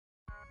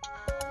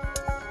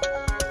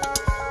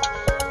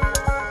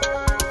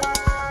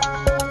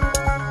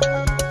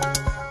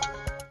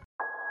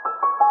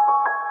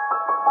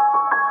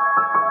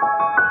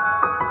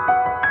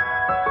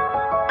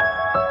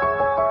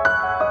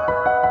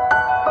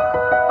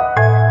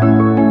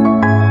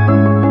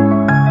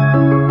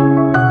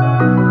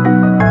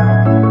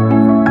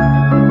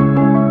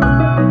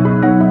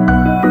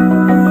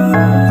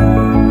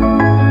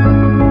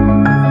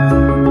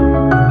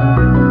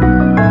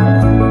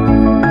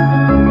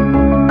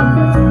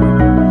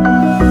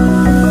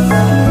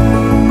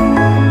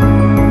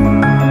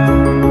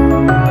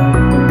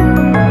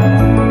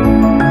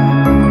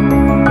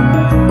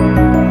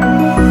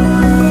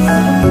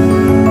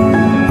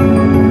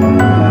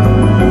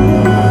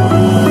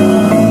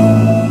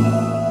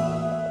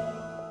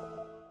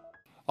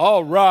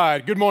All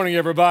right. Good morning,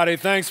 everybody.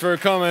 Thanks for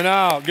coming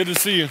out. Good to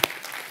see you.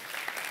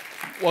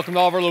 Welcome to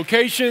all of our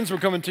locations. We're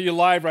coming to you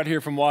live right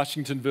here from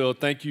Washingtonville.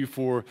 Thank you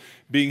for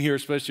being here,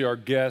 especially our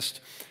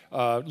guest.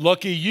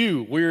 Lucky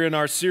you. We're in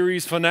our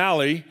series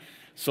finale.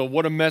 So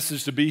what a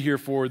message to be here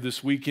for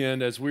this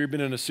weekend, as we've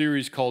been in a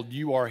series called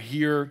You Are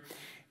Here.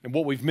 And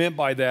what we've meant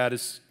by that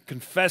is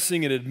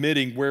confessing and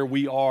admitting where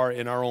we are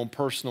in our own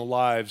personal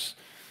lives.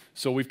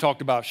 So we've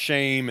talked about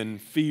shame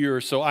and fear.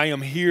 So I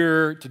am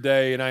here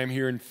today and I am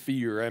here in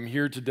fear. I'm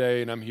here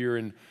today and I'm here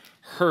in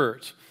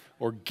hurt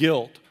or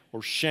guilt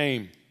or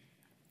shame.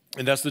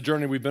 And that's the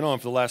journey we've been on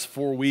for the last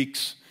 4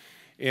 weeks.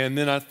 And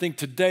then I think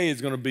today is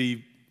going to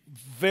be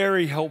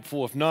very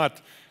helpful, if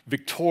not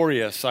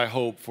victorious, I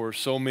hope, for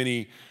so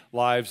many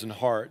lives and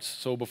hearts.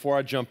 So before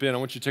I jump in, I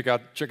want you to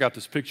check out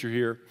this picture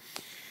here.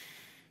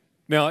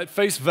 Now, at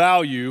face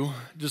value,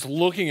 just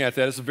looking at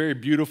that, it's a very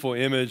beautiful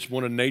image,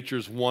 one of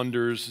nature's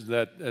wonders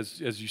that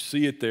as you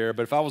see it there.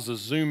 But if I was to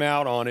zoom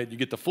out on it, you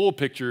get the full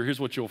picture, here's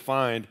what you'll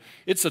find.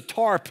 It's a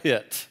tar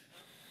pit.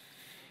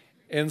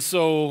 And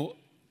so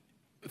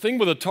the thing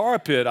with a tar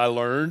pit, I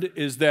learned,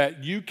 is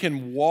that you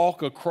can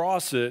walk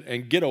across it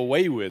and get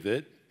away with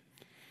it.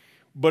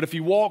 But if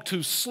you walk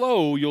too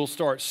slow, you'll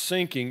start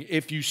sinking.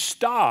 If you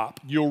stop,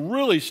 you'll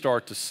really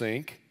start to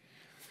sink.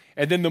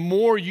 And then the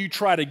more you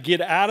try to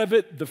get out of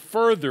it, the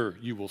further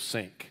you will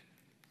sink.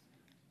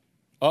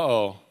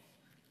 Uh-oh.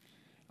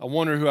 I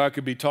wonder who I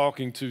could be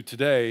talking to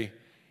today,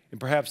 and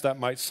perhaps that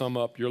might sum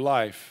up your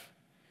life.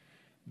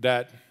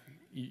 That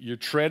you're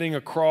treading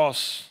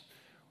across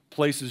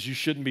places you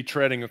shouldn't be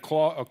treading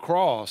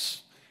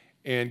across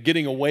and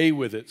getting away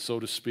with it, so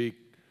to speak.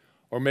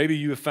 Or maybe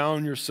you have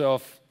found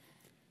yourself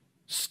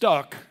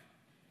stuck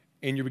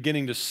and you're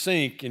beginning to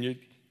sink and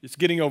it's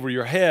getting over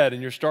your head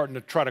and you're starting to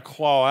try to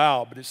claw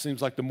out, but it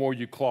seems like the more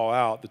you claw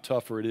out, the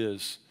tougher it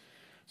is.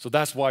 So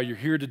that's why you're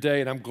here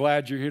today, and I'm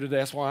glad you're here today.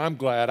 That's why I'm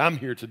glad I'm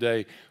here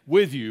today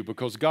with you,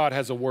 because God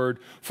has a word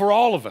for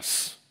all of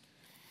us.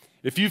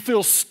 If you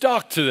feel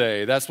stuck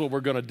today, that's what we're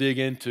going to dig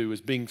into,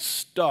 is being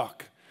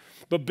stuck.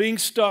 But being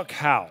stuck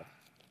how?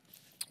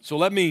 So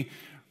let me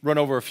run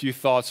over a few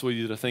thoughts with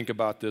you to think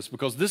about this,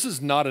 because this is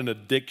not an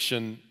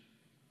addiction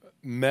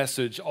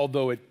message,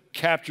 although it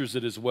captures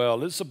it as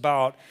well. It's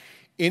about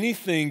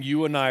anything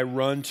you and I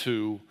run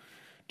to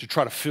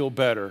try to feel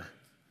better.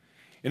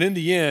 And in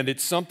the end,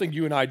 it's something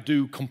you and I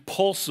do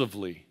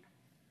compulsively,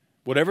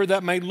 whatever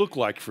that may look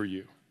like for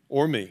you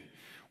or me.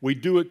 We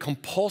do it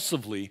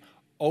compulsively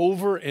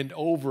over and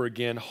over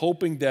again,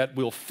 hoping that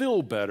we'll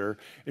feel better,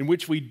 in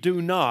which we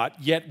do not,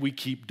 yet we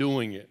keep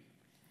doing it.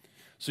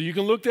 So you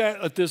can look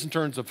at this in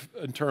terms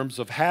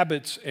of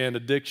habits and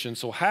addiction.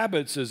 So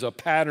habits is a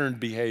patterned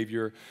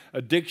behavior.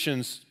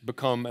 Addictions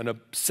become an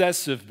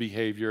obsessive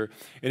behavior,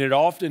 and it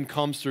often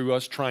comes through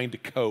us trying to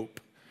cope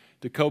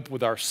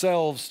with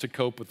ourselves, to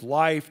cope with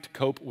life, to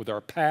cope with our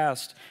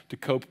past, to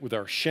cope with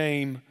our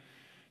shame,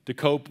 to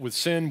cope with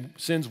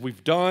sins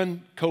we've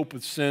done, cope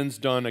with sins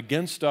done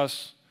against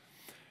us.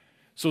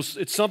 So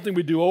it's something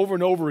we do over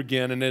and over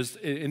again, and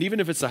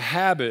even if it's a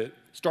habit,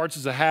 starts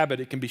as a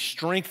habit, it can be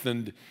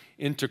strengthened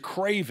into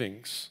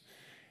cravings.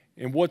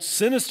 And what's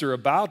sinister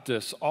about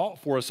this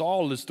for us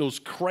all is those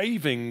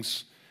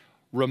cravings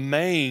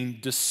remain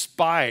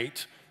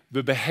despite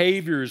the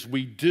behaviors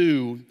we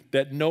do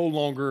that no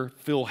longer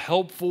feel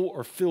helpful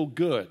or feel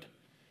good.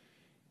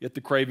 Yet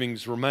the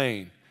cravings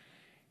remain.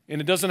 And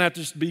it doesn't have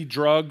to just be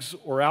drugs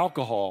or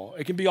alcohol.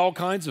 It can be all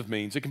kinds of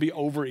means. It can be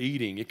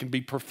overeating. It can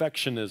be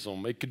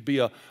perfectionism. It could be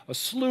a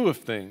slew of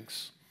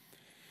things.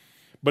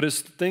 But it's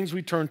things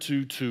we turn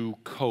to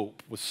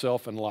cope with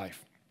self and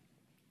life.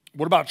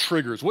 What about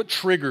triggers? What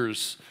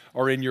triggers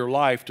are in your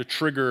life to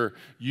trigger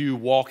you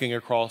walking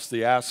across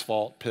the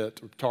asphalt pit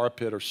or tar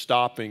pit or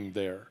stopping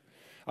there?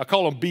 I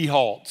call them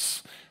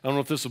B-halts. I don't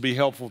know if this will be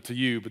helpful to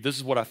you, but this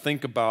is what I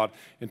think about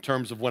in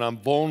terms of when I'm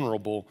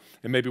vulnerable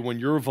and maybe when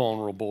you're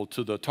vulnerable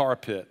to the tar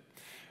pit.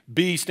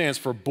 B stands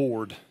for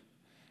bored,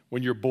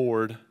 when you're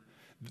bored.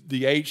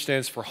 The H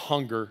stands for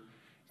hunger.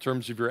 In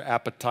terms of your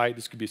appetite,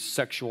 this could be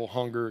sexual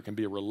hunger, it can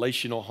be a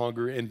relational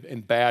hunger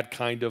in bad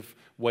kind of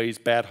ways,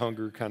 bad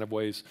hunger kind of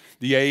ways.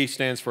 The A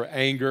stands for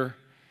anger.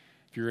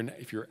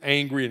 If you're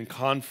angry in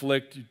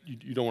conflict,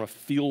 you don't want to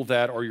feel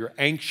that, or you're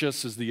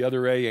anxious is the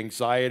other A,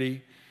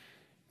 anxiety.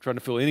 Trying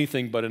to feel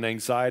anything but an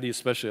anxiety,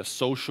 especially a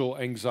social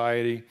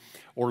anxiety.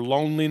 Or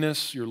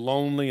loneliness, you're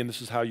lonely and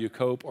this is how you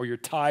cope. Or you're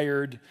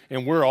tired,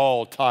 and we're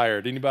all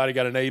tired. Anybody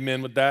got an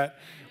amen with that?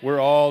 We're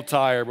all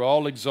tired, we're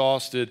all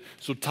exhausted.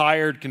 So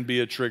tired can be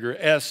a trigger.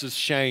 S is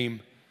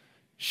shame.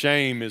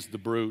 Shame is the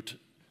brute.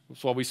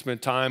 That's why we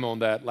spent time on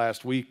that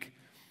last week.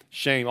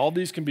 Shame, all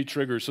these can be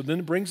triggers. So then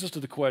it brings us to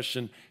the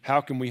question,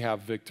 how can we have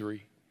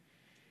victory?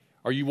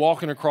 Are you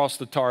walking across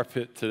the tar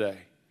pit today?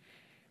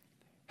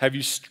 Have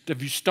you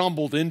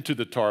stumbled into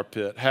the tar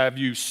pit? Have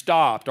you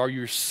stopped? Are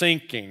you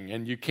sinking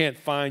and you can't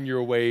find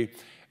your way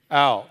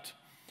out?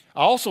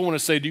 I also want to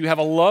say, do you have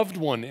a loved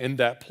one in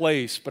that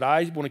place? But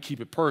I want to keep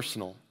it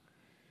personal,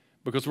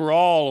 because we're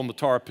all on the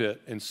tar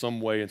pit in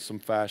some way, in some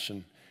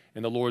fashion.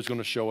 and the Lord's going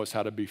to show us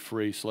how to be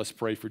free. So let's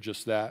pray for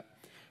just that.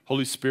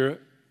 Holy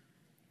Spirit,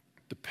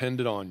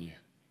 dependent on you.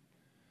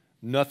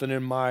 Nothing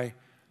in my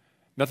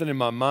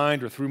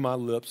mind or through my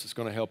lips is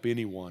going to help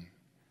anyone.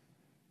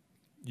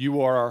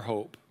 You are our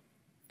hope.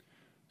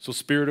 So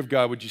Spirit of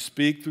God, would you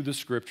speak through the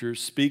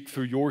scriptures, speak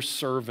through your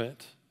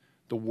servant,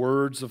 the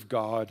words of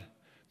God,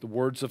 the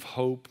words of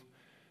hope,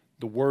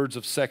 the words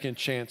of second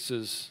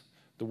chances,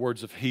 the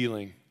words of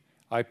healing.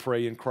 I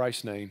pray in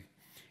Christ's name.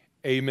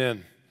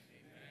 Amen.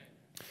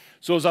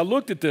 So as I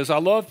looked at this, I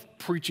love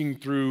preaching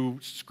through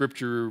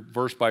scripture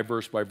verse by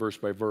verse by verse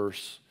by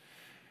verse.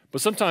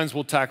 But sometimes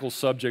we'll tackle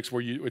subjects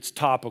where it's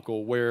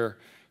topical, where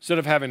instead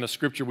of having a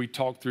scripture we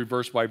talk through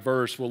verse by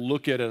verse, we'll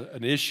look at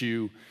an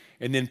issue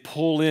and then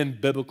pull in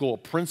biblical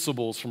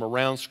principles from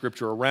around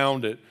scripture,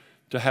 around it,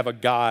 to have a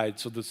guide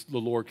so the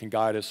Lord can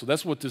guide us. So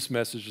that's what this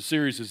message, the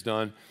series, has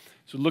done.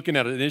 So looking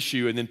at an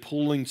issue and then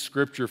pulling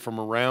scripture from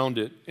around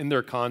it in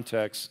their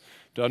context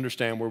to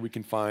understand where we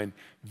can find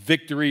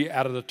victory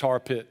out of the tar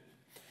pit.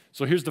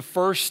 So here's the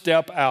first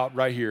step out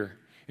right here,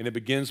 and it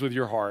begins with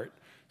your heart.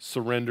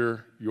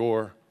 Surrender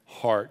your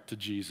heart to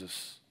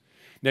Jesus.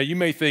 Now you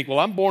may think, well,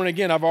 I'm born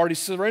again. I've already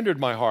surrendered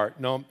my heart.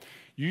 No,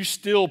 you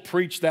still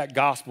preach that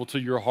gospel to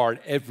your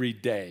heart every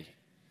day.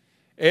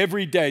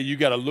 Every day you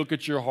got to look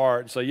at your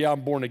heart and say, yeah,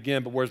 I'm born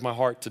again, but where's my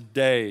heart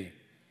today?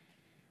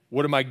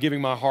 What am I giving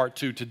my heart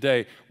to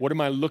today? What am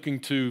I looking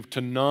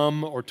to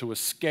numb or to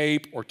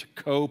escape or to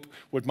cope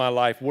with my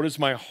life? What is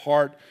my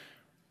heart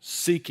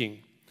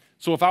seeking?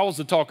 So if I was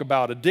to talk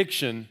about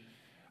addiction,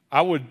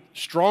 I would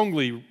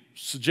strongly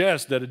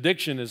suggest that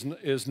addiction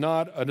is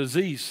not a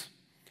disease.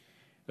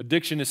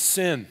 Addiction is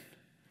sin.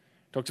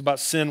 It talks about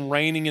sin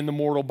reigning in the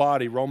mortal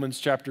body. Romans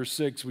chapter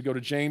 6. We go to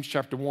James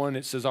chapter 1.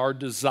 It says our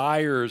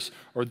desires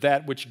are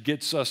that which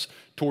gets us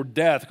toward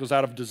death, because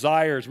out of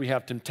desires we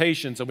have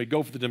temptations, and we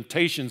go for the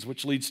temptations,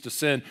 which leads to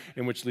sin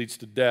and which leads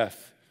to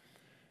death.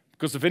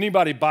 Because if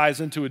anybody buys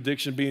into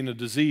addiction being a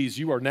disease,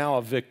 you are now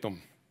a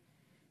victim,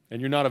 and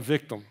you're not a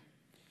victim.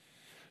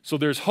 So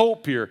there's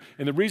hope here.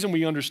 And the reason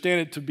we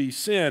understand it to be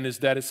sin is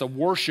that it's a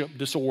worship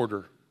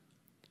disorder.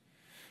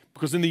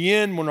 Because in the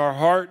end, when our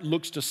heart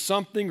looks to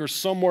something or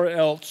somewhere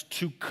else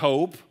to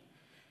cope,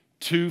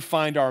 to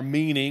find our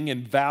meaning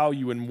and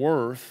value and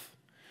worth,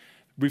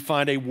 we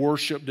find a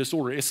worship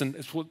disorder.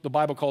 It's what the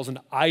Bible calls an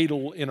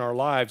idol in our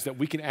lives that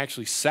we can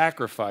actually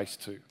sacrifice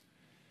to.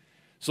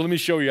 So let me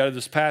show you out of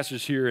this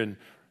passage here in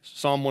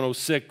Psalm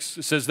 106.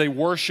 It says they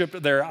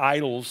worshiped their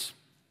idols,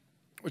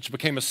 which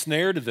became a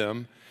snare to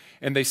them,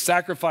 and they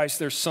sacrificed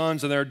their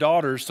sons and their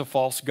daughters to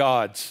false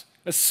gods.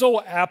 It's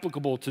so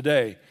applicable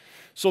today.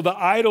 So the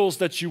idols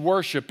that you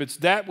worship, it's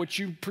that which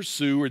you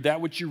pursue or that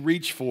which you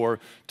reach for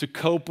to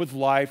cope with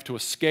life, to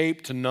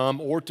escape, to numb,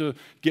 or to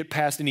get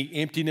past any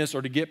emptiness,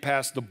 or to get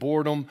past the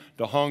boredom,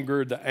 the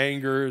hunger, the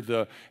anger,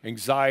 the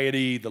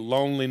anxiety, the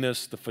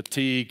loneliness, the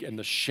fatigue, and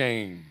the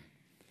shame.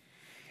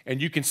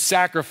 And you can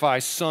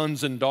sacrifice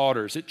sons and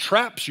daughters. It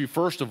traps you,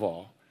 first of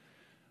all,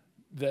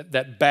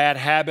 that bad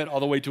habit all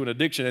the way to an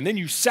addiction, and then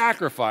you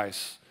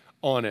sacrifice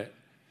on it.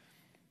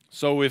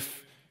 So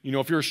if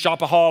you're a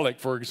shopaholic,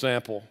 for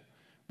example,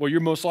 well, you're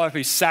most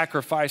likely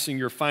sacrificing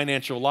your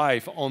financial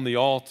life on the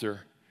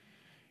altar.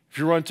 If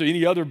you run to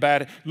any other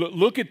bad,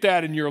 look at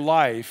that in your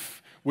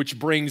life, which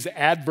brings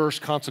adverse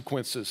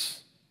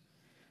consequences.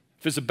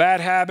 If it's a bad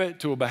habit,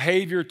 to a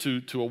behavior,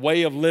 to a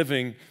way of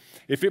living,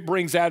 if it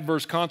brings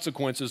adverse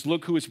consequences,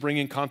 look who it's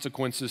bringing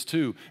consequences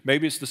to.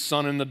 Maybe it's the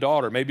son and the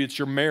daughter. Maybe it's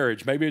your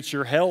marriage. Maybe it's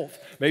your health.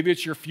 Maybe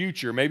it's your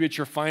future. Maybe it's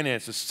your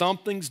finances.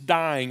 Something's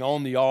dying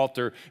on the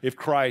altar if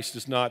Christ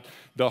is not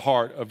the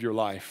heart of your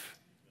life.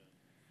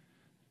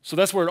 So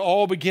that's where it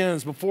all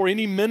begins. Before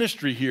any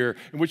ministry here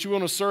in which you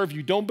want to serve,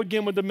 you don't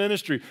begin with the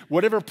ministry.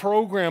 Whatever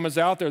program is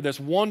out there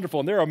that's wonderful,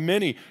 and there are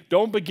many,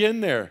 don't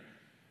begin there.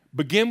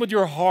 Begin with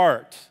your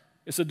heart.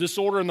 It's a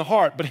disorder in the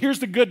heart. But here's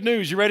the good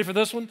news. You ready for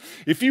this one?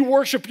 If you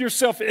worship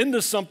yourself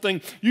into something,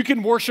 you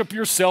can worship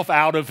yourself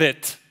out of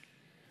it.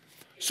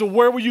 So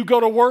where will you go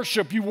to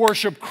worship? You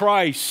worship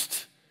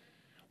Christ.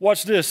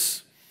 Watch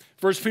this.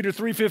 1 Peter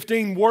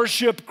 3:15,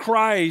 worship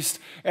Christ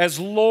as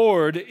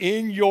Lord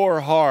in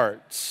your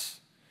hearts.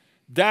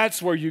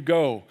 That's where you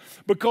go.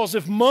 Because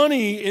if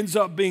money ends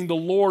up being the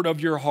Lord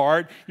of your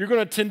heart, you're going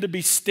to tend to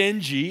be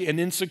stingy and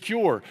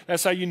insecure.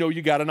 That's how you know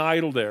you got an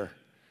idol there.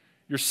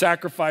 You're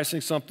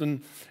sacrificing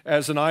something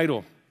as an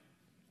idol.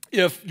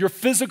 If your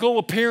physical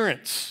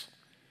appearance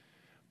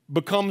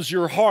becomes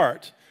your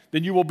heart,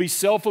 then you will be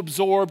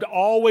self-absorbed,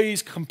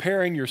 always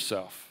comparing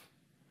yourself.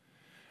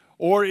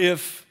 Or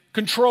if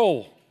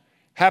control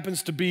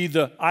happens to be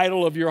the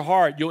idol of your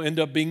heart, you'll end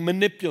up being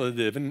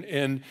manipulative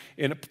and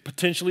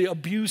potentially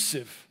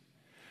abusive.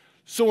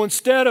 So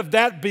instead of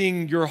that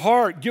being your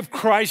heart, give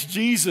Christ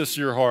Jesus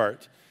your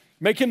heart.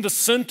 Make him the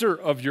center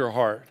of your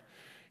heart.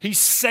 He's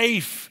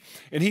safe,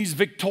 and he's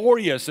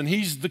victorious, and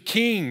he's the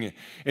king,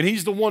 and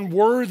he's the one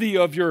worthy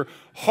of your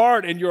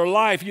heart and your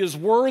life. He is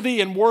worthy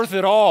and worth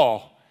it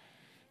all.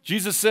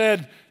 Jesus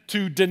said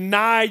to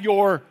deny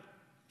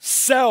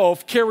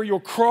yourself, carry your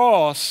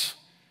cross,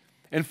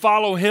 and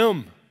follow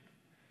him.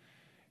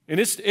 And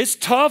it's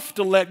tough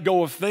to let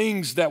go of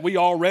things that we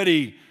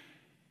already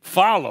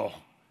follow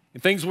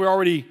and things we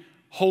already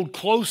hold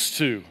close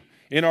to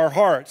in our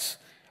hearts.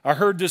 I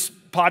heard this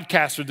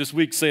podcaster this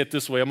week say it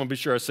this way. I'm going to be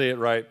sure I say it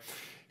right.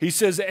 He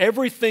says,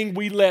 everything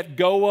we let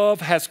go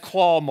of has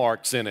claw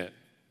marks in it.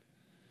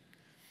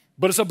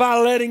 But it's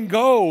about letting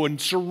go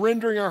and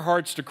surrendering our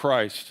hearts to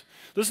Christ.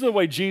 Listen to the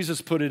way Jesus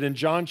put it in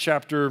John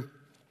chapter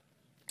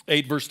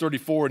 8, verse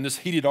 34. In this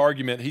heated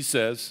argument, he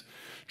says,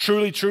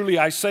 truly, truly,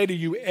 I say to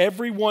you,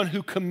 everyone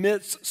who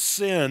commits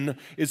sin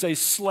is a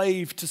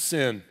slave to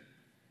sin.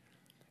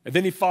 And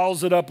then he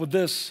follows it up with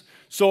this.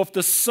 So if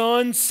the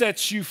Son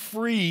sets you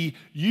free,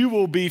 you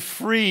will be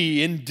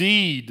free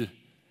indeed.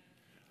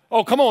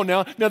 Oh, come on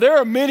now. Now, there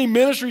are many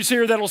ministries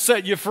here that will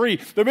set you free.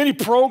 There are many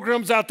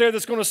programs out there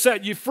that's going to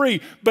set you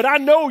free. But I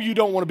know you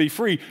don't want to be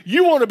free.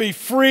 You want to be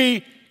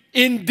free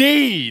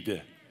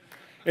indeed.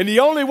 And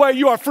the only way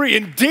you are free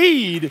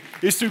indeed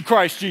is through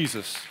Christ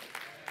Jesus.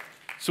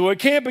 So it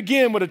can't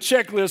begin with a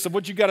checklist of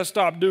what you got to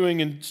stop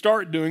doing and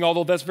start doing,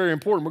 although that's very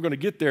important. We're going to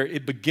get there.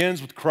 It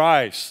begins with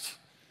Christ.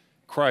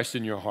 Christ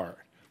in your heart.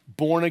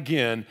 Born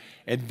again,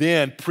 and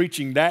then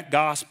preaching that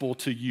gospel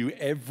to you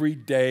every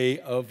day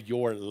of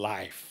your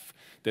life,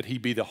 that he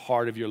be the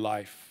heart of your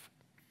life.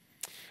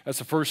 That's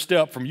the first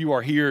step from you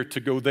are here to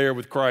go there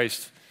with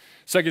Christ.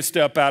 Second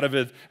step out of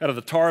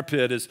the tar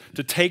pit is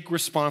to take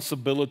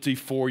responsibility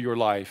for your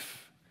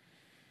life.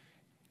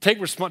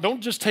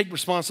 Don't just take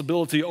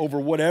responsibility over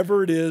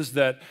whatever it is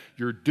that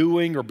you're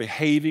doing or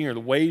behaving or the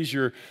ways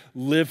you're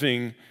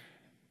living.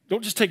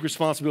 Don't just take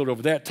responsibility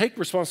over that. Take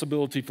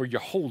responsibility for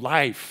your whole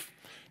life.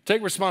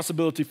 Take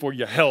responsibility for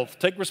your health.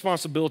 Take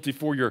responsibility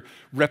for your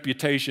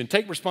reputation.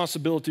 Take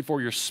responsibility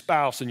for your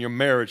spouse and your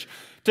marriage.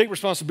 Take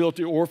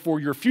responsibility for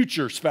your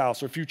future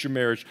spouse or future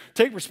marriage.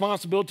 Take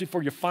responsibility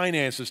for your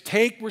finances.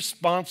 Take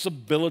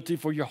responsibility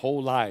for your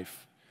whole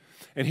life.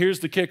 And here's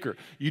the kicker.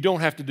 You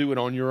don't have to do it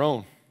on your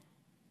own.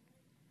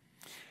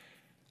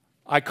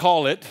 I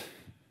call it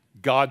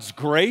God's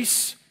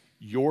grace,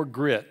 your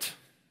grit.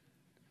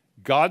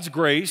 God's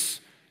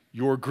grace,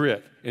 your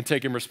grit, and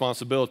taking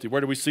responsibility. Where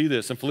do we see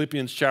this? In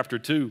Philippians chapter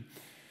 2.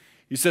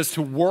 He says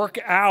to work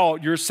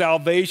out your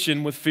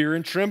salvation with fear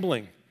and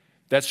trembling.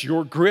 That's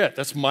your grit.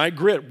 That's my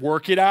grit.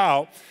 Work it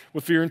out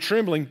with fear and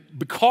trembling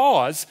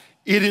because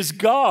it is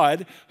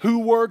God who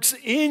works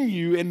in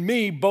you and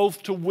me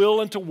both to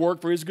will and to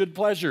work for his good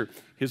pleasure,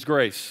 his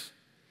grace.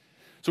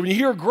 So when you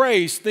hear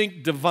grace,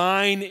 think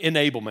divine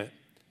enablement.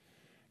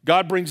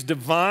 God brings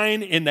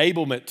divine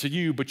enablement to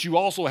you, but you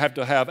also have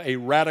to have a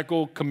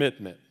radical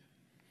commitment.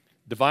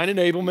 Divine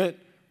enablement,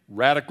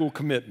 radical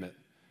commitment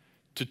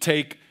to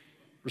take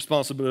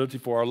responsibility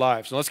for our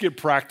lives. Now let's get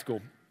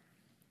practical.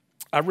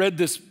 I read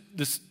this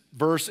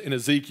verse in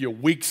Ezekiel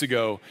weeks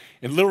ago,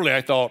 and literally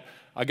I thought,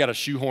 I got to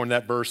shoehorn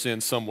that verse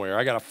in somewhere.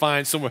 I got to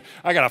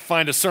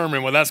find a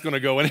sermon where that's going to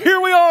go. And here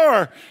we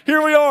are,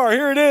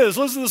 here it is.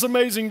 Listen to this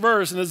amazing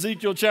verse in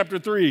Ezekiel chapter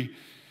 3.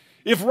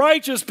 If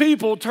righteous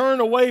people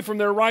turn away from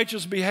their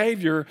righteous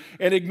behavior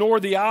and ignore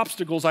the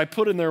obstacles I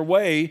put in their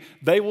way,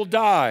 they will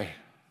die.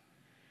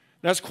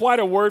 That's quite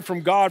a word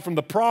from God, from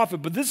the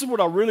prophet, but this is what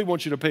I really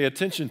want you to pay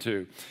attention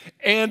to.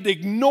 And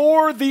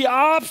ignore the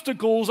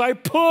obstacles I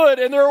put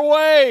in their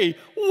way.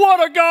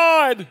 What a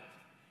God!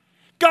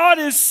 God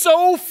is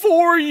so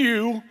for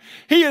you.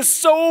 He is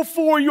so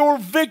for your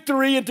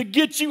victory and to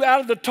get you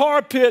out of the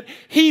tar pit.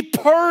 He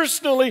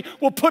personally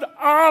will put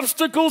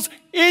obstacles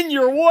in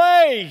your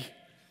way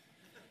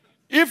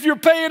if you're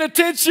paying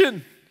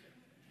attention.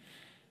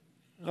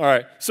 All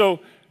right,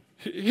 so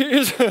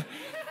here's the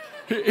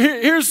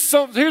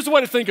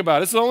way to think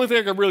about it. It's the only thing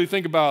I can really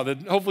think about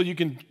that hopefully you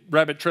can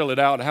rabbit trail it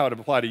out and how it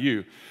apply to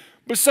you.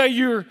 But say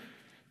your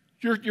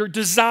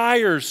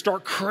desires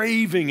start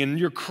craving and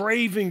you're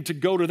craving to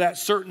go to that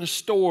certain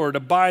store to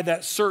buy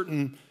that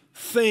certain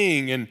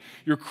thing and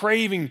your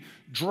craving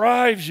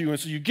drives you and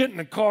so you get in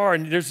the car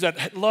and there's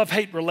that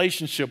love-hate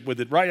relationship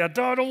with it, right? I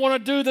don't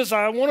want to do this.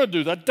 I want to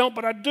do that. I don't,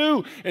 but I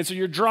do. And so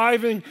you're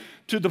driving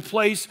to the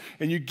place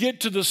and you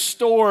get to the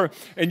store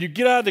and you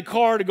get out of the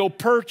car to go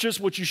purchase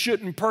what you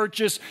shouldn't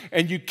purchase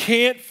and you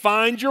can't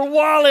find your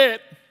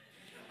wallet.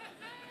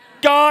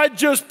 God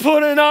just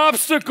put an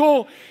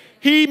obstacle.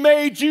 He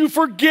made you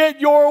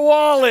forget your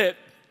wallet.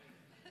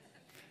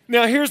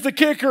 Now here's the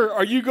kicker.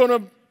 Are you going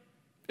to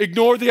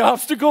ignore the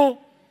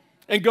obstacle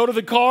and go to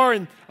the car?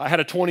 And I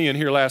had a 20 in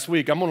here last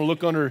week. I'm going to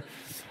look under.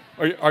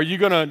 Are you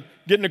going to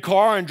get in the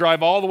car and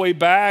drive all the way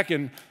back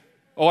and,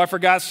 oh, I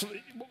forgot.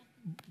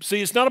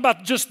 See, it's not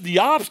about just the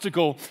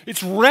obstacle.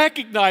 It's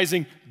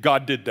recognizing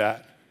God did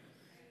that.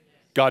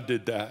 God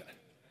did that.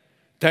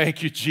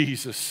 Thank you,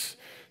 Jesus.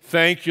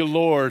 Thank you,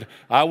 Lord.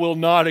 I will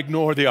not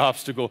ignore the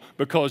obstacle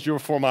because you're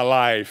for my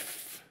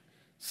life.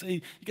 See,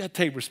 you got to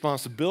take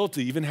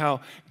responsibility. Even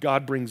how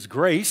God brings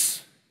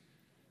grace,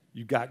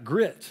 you got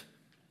grit.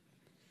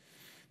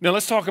 Now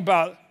let's talk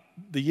about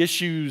the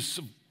issues,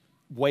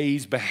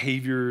 ways,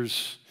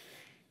 behaviors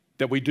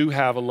that we do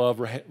have a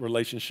love-hate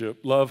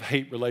relationship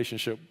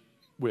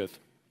with.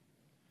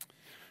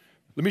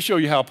 Let me show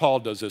you how Paul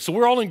does this. So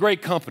we're all in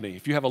great company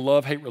if you have a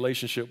love-hate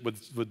relationship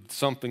with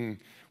something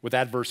with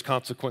adverse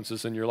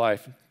consequences in your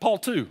life. Paul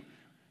too.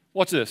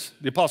 Watch this.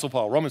 The Apostle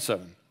Paul, Romans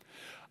 7.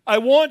 I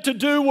want to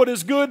do what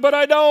is good, but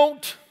I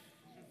don't.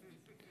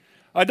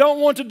 I don't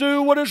want to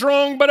do what is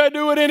wrong, but I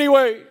do it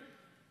anyway.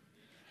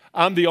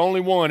 I'm the only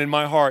one in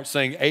my heart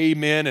saying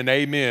amen and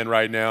amen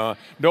right now.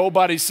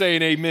 Nobody's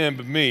saying amen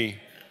but me.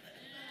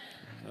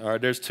 All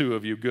right, there's two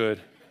of you.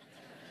 Good.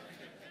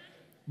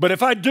 But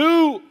if I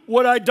do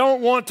what I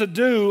don't want to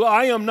do,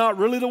 I am not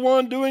really the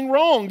one doing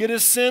wrong. It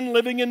is sin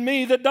living in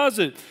me that does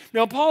it.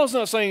 Now, Paul's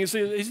not saying,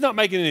 he's not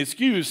making an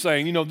excuse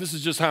saying, this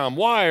is just how I'm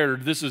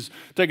wired. This is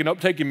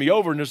taking me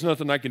over and there's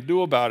nothing I can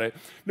do about it.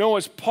 No,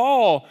 it's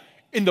Paul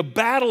in the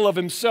battle of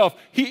himself.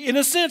 In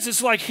a sense,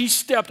 it's like he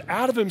stepped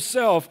out of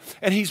himself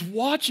and he's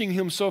watching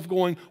himself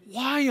going,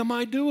 why am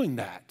I doing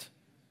that?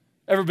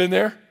 Ever been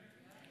there?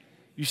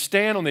 You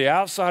stand on the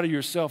outside of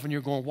yourself and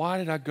you're going, why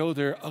did I go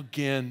there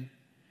again?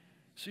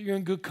 So you're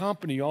in good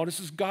company, y'all.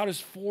 God is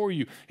for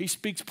you. He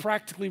speaks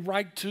practically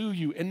right to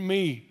you and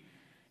me.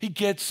 He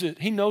gets it.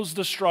 He knows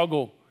the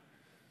struggle.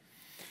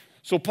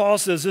 So Paul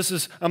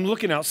says, I'm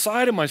looking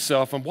outside of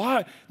myself, and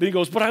why? Then he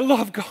goes, but I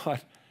love God.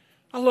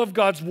 I love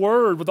God's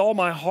word with all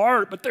my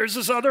heart, but there's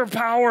this other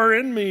power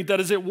in me that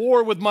is at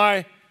war with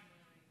my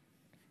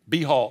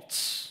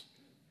behalts.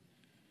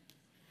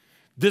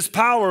 This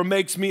power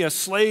makes me a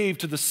slave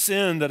to the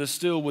sin that is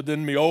still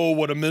within me. Oh,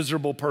 what a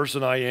miserable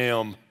person I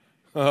am.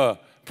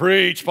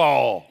 Preach,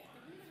 Paul.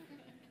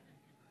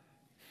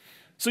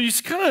 So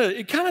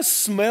it kind of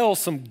smells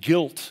some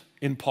guilt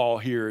in Paul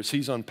here as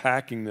he's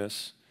unpacking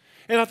this.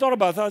 And I thought,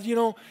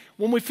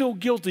 when we feel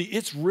guilty,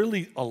 it's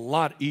really a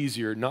lot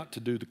easier not to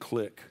do the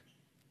click,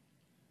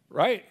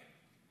 right?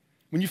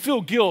 When you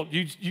feel guilt,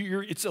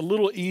 it's a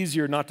little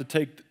easier not to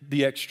take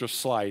the extra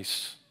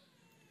slice.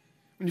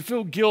 When you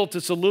feel guilt,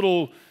 it's a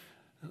little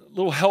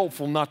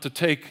helpful not to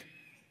take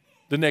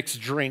the next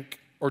drink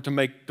or to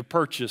make the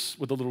purchase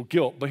with a little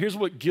guilt. But here's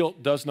what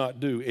guilt does not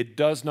do. It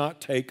does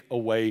not take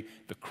away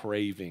the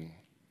craving.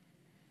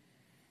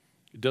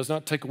 It does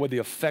not take away the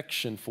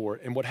affection for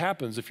it. And what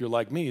happens if you're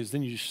like me is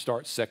then you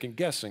start second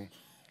guessing.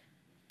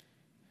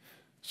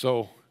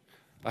 So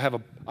I have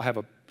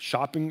a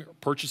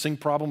purchasing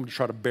problem to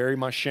try to bury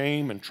my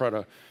shame and try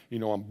to,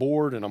 I'm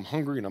bored and I'm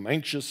hungry and I'm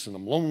anxious and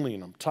I'm lonely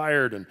and I'm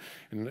tired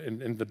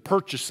and the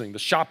purchasing, the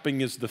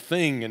shopping is the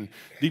thing. And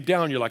deep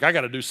down you're like, I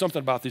got to do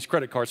something about these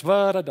credit cards,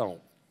 but I don't.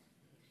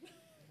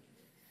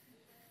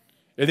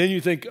 And then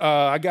you think,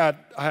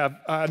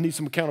 I need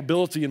some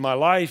accountability in my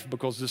life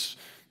because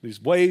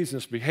these ways and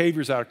this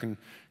behavior is out of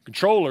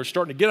control or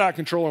starting to get out of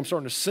control. I'm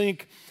starting to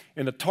sink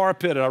in the tar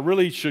pit, and I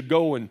really should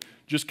go and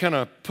just kind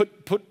of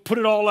put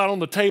it all out on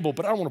the table.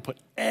 But I don't want to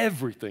put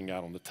everything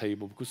out on the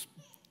table because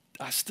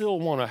I still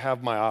want to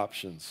have my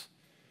options.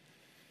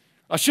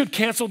 I should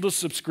cancel the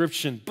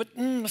subscription, but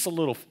that's a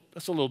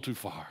little too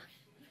far.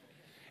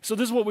 So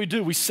this is what we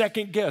do. We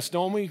second guess,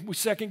 don't we? We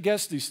second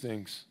guess these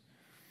things.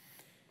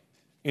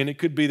 And it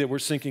could be that we're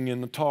sinking in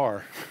the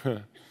tar.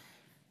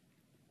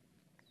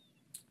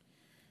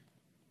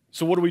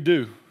 So what do we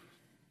do?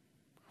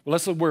 Well,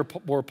 let's look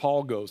where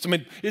Paul goes.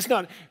 We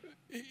got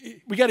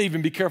to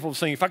even be careful of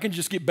saying, if I can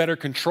just get better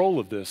control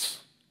of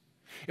this,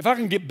 if I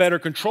can get better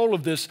control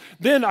of this,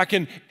 then I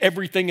can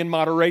everything in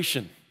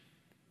moderation.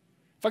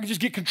 If I can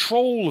just get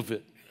control of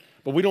it.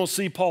 But we don't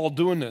see Paul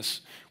doing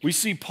this. We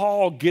see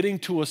Paul getting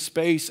to a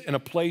space and a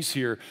place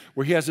here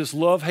where he has this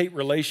love-hate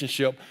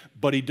relationship,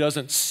 but he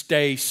doesn't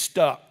stay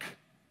stuck.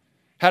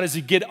 How does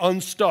he get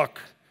unstuck?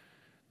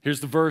 Here's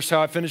the verse,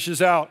 how it finishes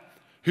out.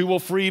 Who will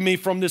free me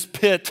from this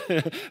pit?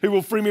 Who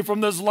will free me from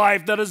this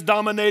life that is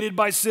dominated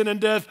by sin and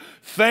death?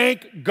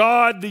 Thank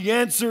God the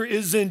answer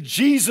is in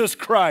Jesus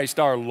Christ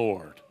our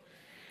Lord.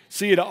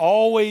 See, it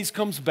always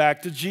comes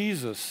back to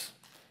Jesus.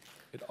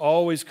 It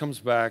always comes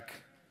back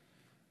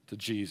to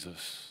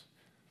Jesus.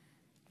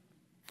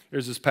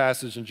 There's this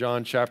passage in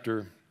John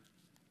chapter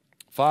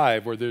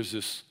 5 where there's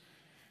this,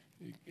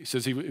 it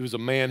says he was a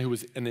man who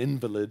was an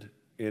invalid,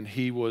 and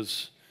he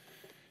was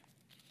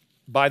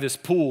by this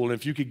pool, and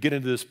if you could get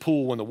into this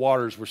pool when the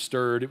waters were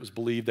stirred, it was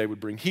believed they would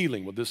bring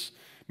healing. Well, this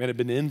man had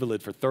been an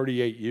invalid for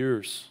 38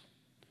 years,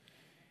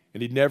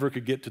 and he never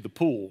could get to the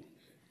pool.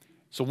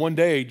 So one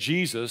day,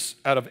 Jesus,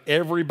 out of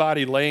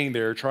everybody laying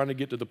there trying to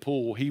get to the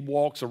pool, he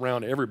walks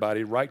around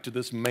everybody right to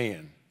this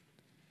man.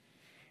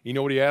 You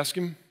know what he asked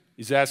him?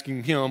 He's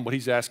asking him what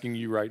he's asking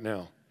you right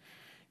now.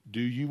 Do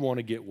you want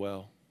to get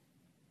well?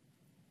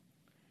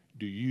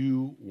 Do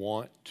you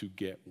want to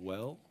get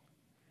well?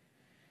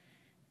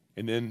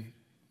 And then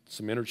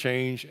some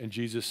interchange, and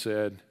Jesus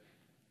said,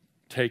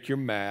 take your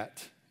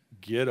mat,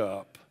 get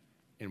up,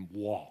 and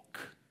walk.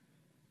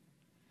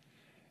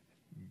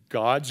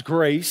 God's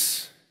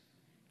grace,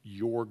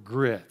 your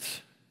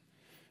grit.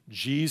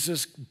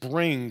 Jesus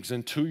brings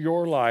into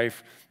your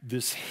life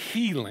this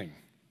healing,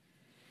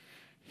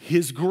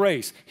 His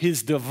grace,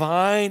 His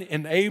divine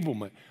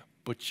enablement.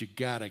 But you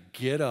got to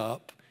get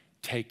up,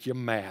 take your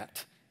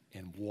mat,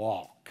 and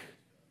walk.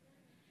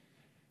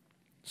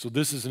 So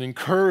this is an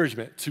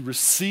encouragement to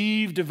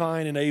receive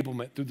divine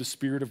enablement through the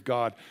Spirit of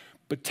God,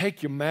 but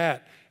take your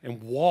mat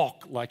and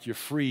walk like you're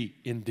free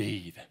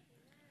indeed.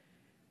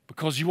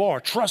 Because you are.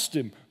 Trust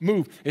Him.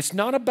 Move. It's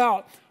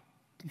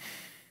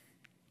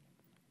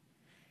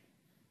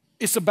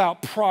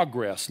about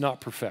progress,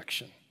 not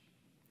perfection.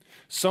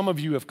 Some of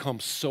you have come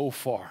so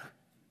far.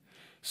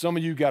 Some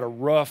of you got a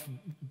rough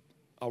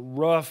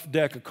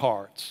deck of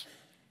cards.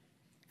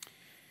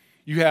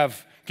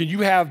 Can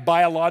you have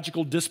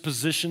biological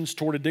dispositions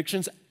toward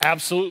addictions?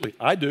 Absolutely.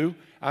 I do.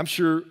 I'm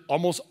sure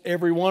almost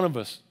every one of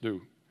us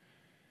do.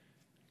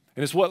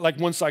 And it's what, like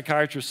one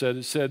psychiatrist said,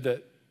 it said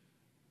that,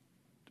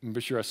 I'm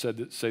sure I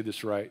say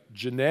this right,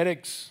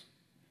 genetics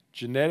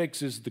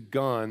is the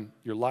gun,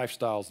 your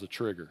lifestyle is the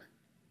trigger.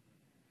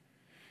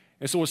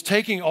 And so it's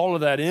taking all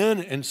of that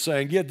in and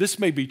saying, yeah, this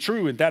may be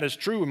true, and that is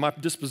true, and my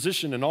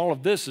disposition and all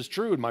of this is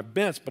true, and my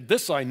bents, but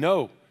this I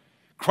know,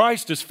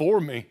 Christ is for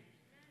me.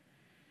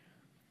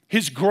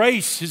 His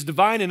grace, His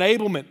divine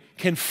enablement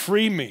can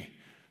free me.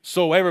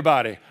 So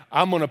everybody,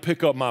 I'm going to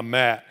pick up my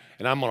mat,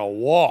 and I'm going to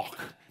walk.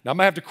 Now, I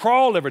may have to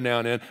crawl every now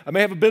and then. I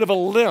may have a bit of a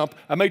limp.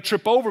 I may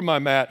trip over my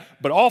mat,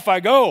 but off I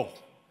go.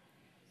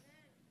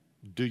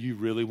 Do you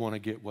really want to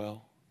get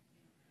well?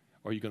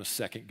 Or are you going to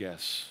second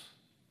guess?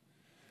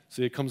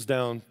 See, it comes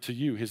down to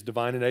you, His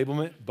divine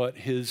enablement, but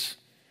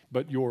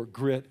your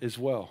grit as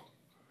well.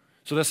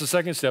 So that's the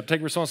second step.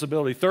 Take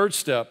responsibility. Third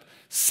step,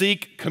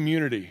 seek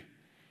community.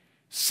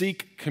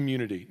 Seek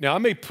community. Now, I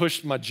may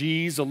push my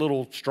G's a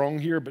little strong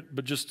here,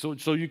 but just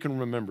so you can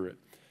remember it.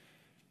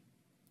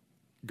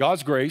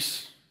 God's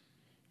grace,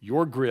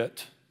 your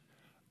grit,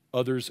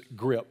 others'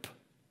 grip.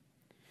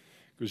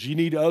 Because you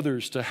need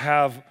others to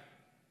have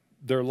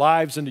their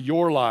lives into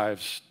your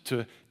lives,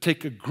 to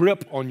take a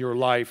grip on your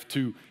life,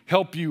 to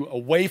help you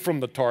away from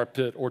the tar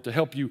pit or to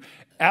help you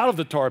out of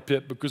the tar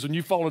pit, because when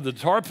you fall into the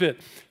tar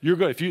pit,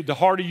 the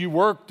harder you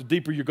work, the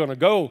deeper you're going to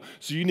go.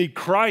 So you need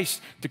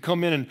Christ to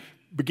come in and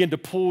begin to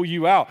pull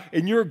you out.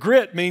 And your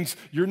grit means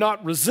you're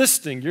not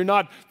resisting. You're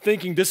not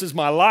thinking this is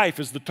my life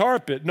as the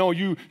tar pit. No,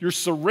 you're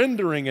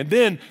surrendering. And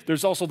then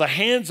there's also the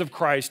hands of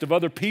Christ, of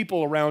other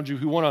people around you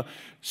who want to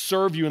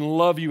serve you and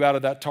love you out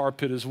of that tar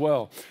pit as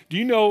well. Do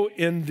you know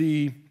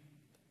in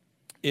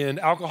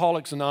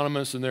Alcoholics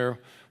Anonymous and their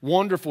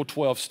wonderful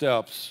 12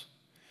 steps,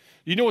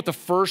 you know what the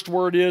first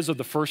word is of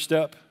the first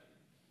step?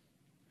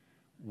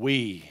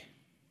 We.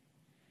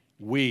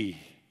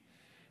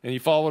 And you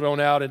follow it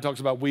on out, and it talks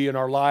about we and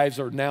our lives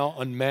are now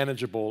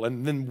unmanageable.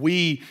 And then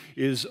we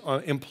is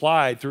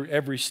implied through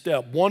every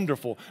step.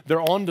 Wonderful.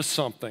 They're onto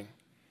something.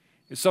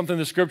 It's something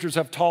the scriptures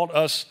have taught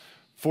us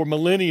for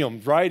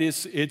millenniums, right?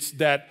 It's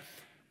that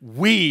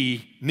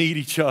we need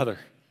each other.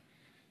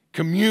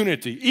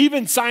 Community,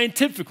 even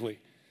scientifically,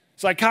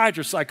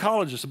 psychiatrists,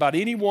 psychologists, about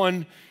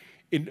anyone,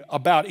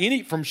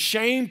 from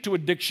shame to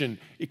addiction,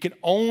 you can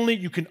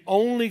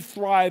only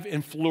thrive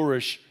and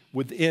flourish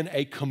within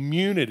a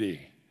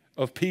community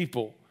of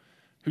people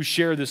who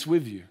share this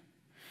with you.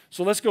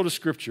 So let's go to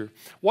Scripture.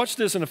 Watch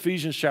this in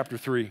Ephesians chapter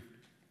 3.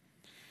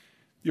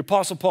 The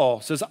Apostle Paul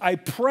says, I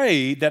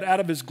pray that out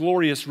of His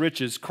glorious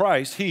riches,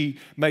 Christ, He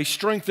may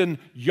strengthen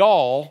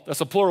y'all.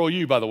 That's a plural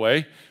you, by the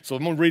way. So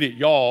I'm going to read it,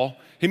 y'all.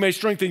 He may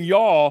strengthen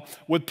y'all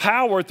with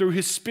power through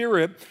His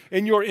Spirit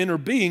in your inner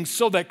being,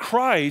 so that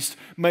Christ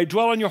may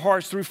dwell in your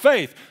hearts through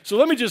faith. So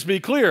let me just be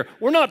clear.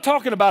 We're not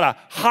talking about a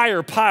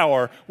higher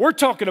power. We're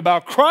talking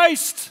about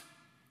Christ.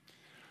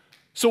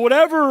 So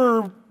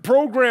whatever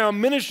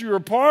program, ministry you're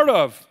a part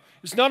of,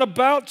 it's not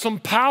about some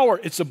power.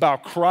 It's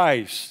about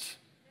Christ.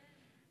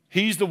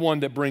 He's the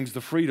one that brings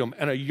the freedom.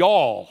 And a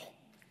y'all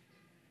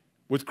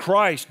with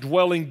Christ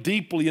dwelling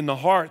deeply in the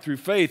heart through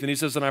faith. And he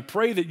says, and I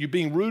pray that you,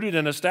 being rooted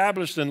and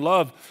established in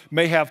love,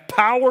 may have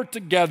power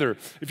together.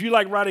 If you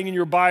like writing in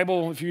your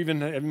Bible, if you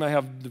may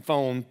have the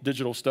phone,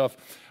 digital stuff,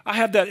 I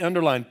have that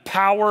underlined,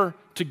 power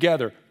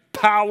together,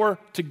 power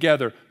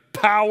together,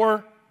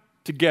 power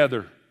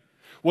together.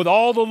 With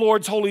all the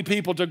Lord's holy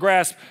people, to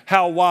grasp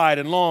how wide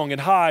and long and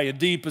high and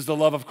deep is the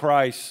love of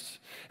Christ,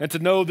 and to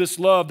know this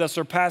love that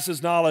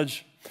surpasses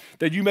knowledge,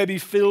 that you may be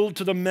filled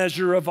to the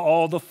measure of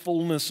all the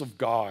fullness of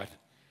God.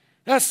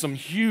 That's some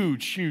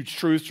huge, huge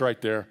truths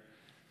right there.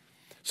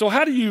 So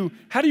how do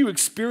you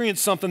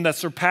experience something that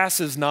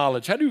surpasses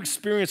knowledge? How do you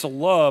experience a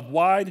love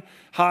wide,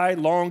 high,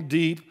 long,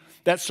 deep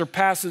that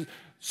surpasses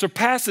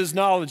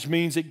knowledge?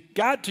 Means it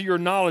got to your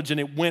knowledge and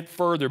it went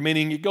further,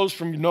 meaning it goes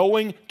from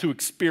knowing to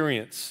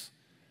experience.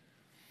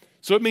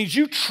 So it means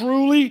you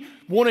truly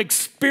want to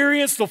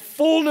experience the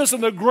fullness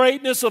and the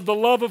greatness of the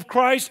love of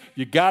Christ.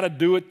 You got to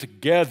do it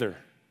together.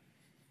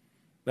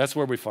 That's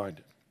where we find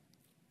it.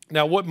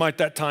 Now, what might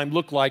that time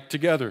look like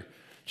together?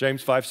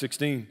 James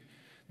 5:16.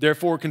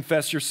 Therefore,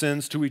 confess your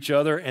sins to each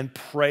other and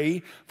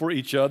pray for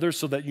each other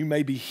so that you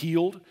may be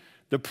healed.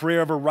 The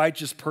prayer of a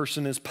righteous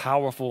person is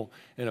powerful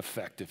and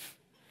effective.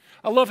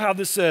 I love how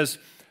this says,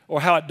 or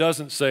how it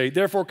doesn't say,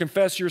 therefore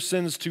confess your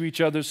sins to each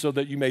other so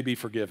that you may be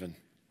forgiven.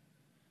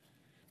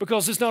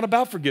 Because it's not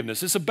about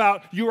forgiveness. It's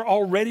about you're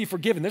already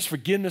forgiven. There's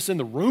forgiveness in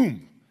the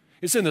room.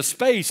 It's in the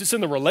space. It's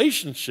in the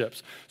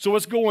relationships. So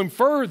it's going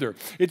further.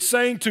 It's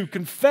saying to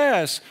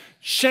confess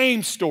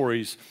shame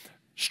stories,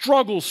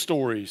 struggle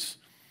stories,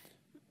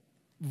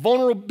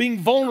 being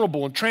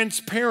vulnerable and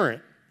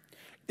transparent.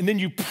 And then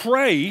you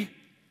pray.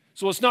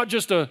 So it's not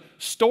just a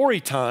story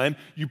time.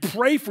 You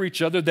pray for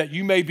each other that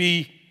you may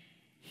be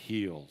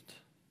healed.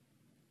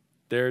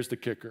 There's the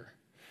kicker.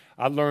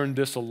 I learned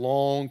this a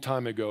long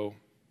time ago.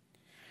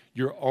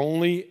 You're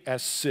only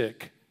as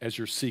sick as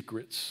your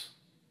secrets.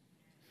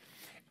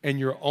 And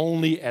you're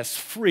only as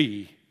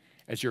free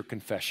as your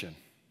confession.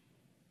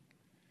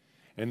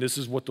 And this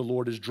is what the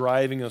Lord is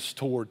driving us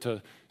toward,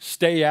 to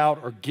stay out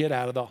or get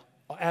out of the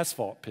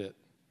asphalt pit.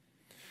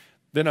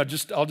 Then I'll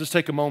just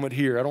take a moment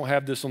here. I don't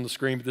have this on the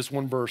screen, but this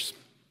one verse,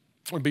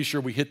 I want to be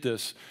sure we hit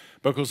this,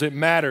 because it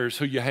matters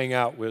who you hang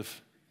out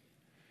with.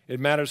 It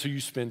matters who you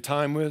spend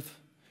time with,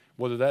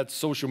 whether that's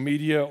social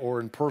media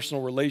or in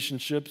personal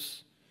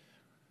relationships.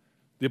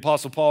 The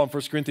Apostle Paul in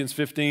 1 Corinthians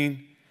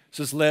 15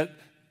 says, let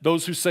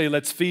those who say,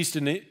 let's feast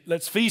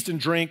and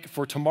drink,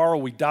 for tomorrow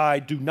we die,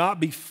 do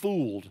not be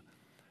fooled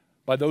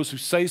by those who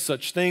say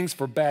such things,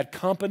 for bad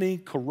company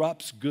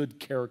corrupts good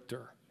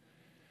character.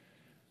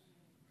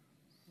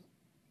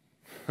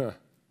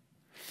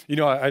 You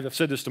know, I've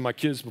said this to my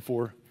kids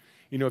before.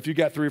 You know, if you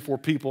got 3 or 4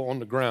 people on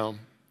the ground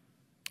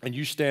and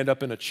you stand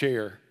up in a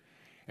chair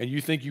and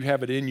you think you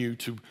have it in you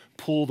to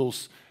pull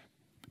those,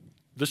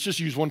 let's just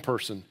use one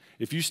person.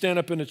 If you stand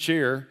up in a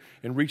chair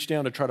and reach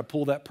down to try to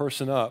pull that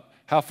person up,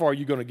 how far are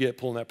you going to get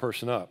pulling that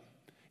person up?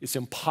 It's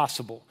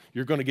impossible.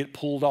 You're going to get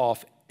pulled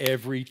off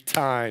every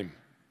time.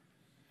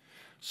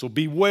 So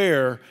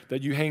beware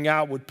that you hang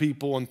out with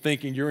people and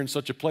thinking you're in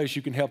such a place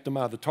you can help them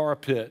out of the tar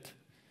pit.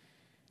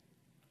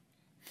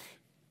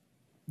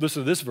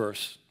 Listen to this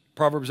verse,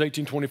 Proverbs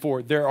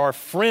 18:24. There are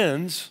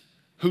friends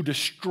who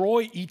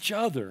destroy each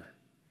other,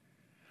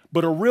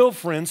 but a real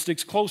friend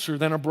sticks closer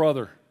than a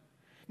brother.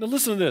 Now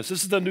listen to this.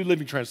 This is the New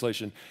Living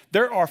Translation.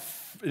 There are,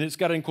 and it's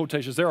got it in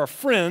quotations, there are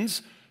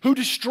friends who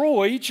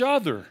destroy each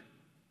other.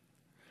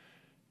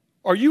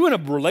 Are you in a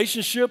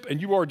relationship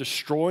and you are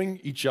destroying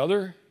each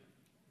other?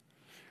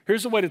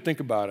 Here's the way to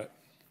think about it.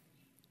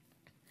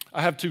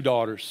 I have 2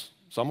 daughters,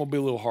 so I'm going to be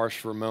a little harsh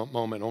for a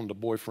moment on the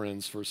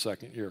boyfriends for a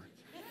second here.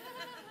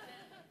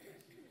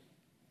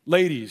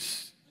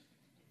 Ladies,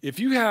 if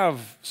you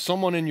have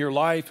someone in your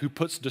life who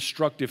puts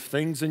destructive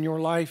things in your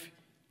life,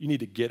 you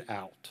need to get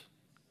out.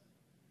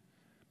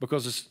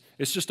 Because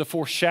it's just a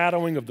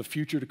foreshadowing of the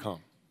future to come.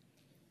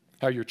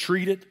 How you're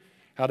treated,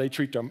 how they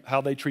treat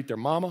their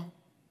mama,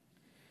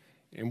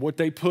 and what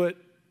they put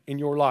in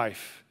your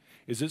life.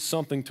 Is it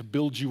something to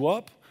build you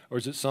up, or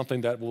is it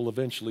something that will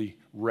eventually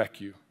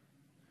wreck you?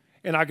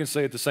 And I can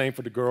say it the same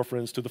for the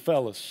girlfriends to the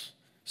fellas.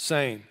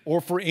 Same.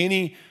 Or for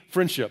any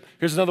friendship.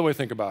 Here's another way to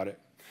think about it.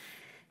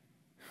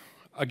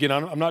 Again,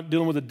 I'm not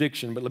dealing with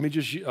addiction, but let me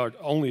just,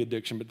 only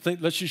addiction, but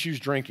let's just use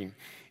drinking.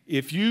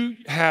 If you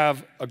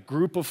have a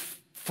group of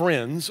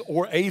friends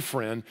or a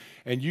friend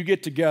and you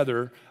get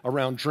together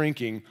around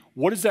drinking,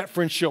 what is that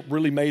friendship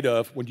really made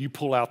of when you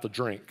pull out the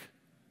drink?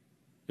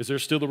 Is there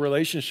still the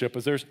relationship?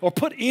 Or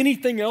put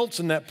anything else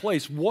in that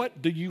place.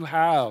 What do you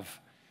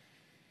have?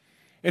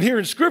 And here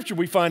in Scripture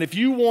we find if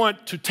you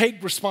want to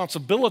take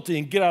responsibility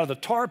and get out of the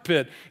tar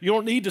pit, you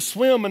don't need to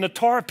swim in the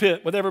tar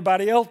pit with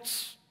everybody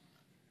else.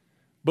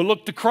 But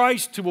look to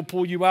Christ who will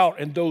pull you out,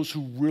 and those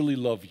who really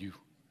love you,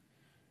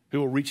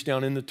 who will reach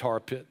down in the tar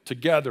pit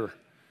together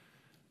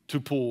to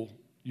pull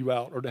you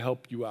out or to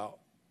help you out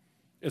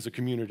as a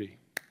community.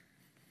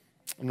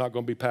 I'm not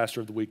going to be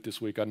pastor of the week this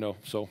week, I know,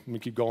 so let me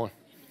keep going.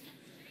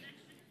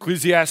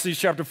 Ecclesiastes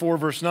chapter 4,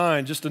 verse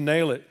 9, just to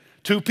nail it.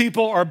 2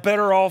 people are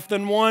better off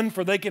than one,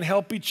 for they can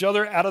help each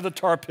other out of the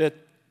tar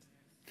pit.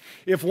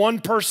 If one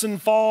person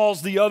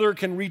falls, the other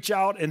can reach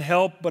out and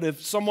help, but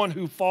if someone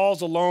who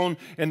falls alone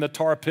in the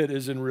tar pit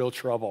is in real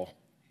trouble.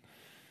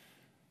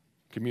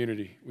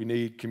 Community. We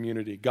need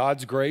community.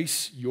 God's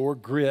grace, your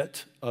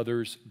grit,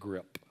 others'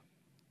 grip.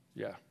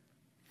 Yeah.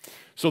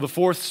 So the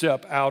 4th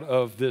step out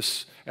of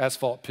this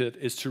asphalt pit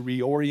is to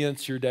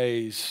reorient your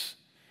days.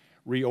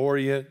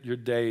 Reorient your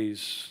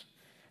days.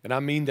 And I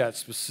mean that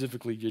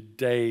specifically, your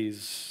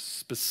days.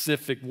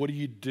 Specific, what do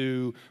you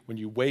do when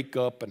you wake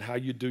up and how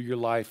you do your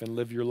life and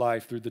live your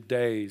life through the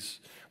days.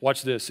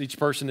 Watch this. Each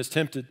person is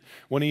tempted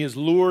when he is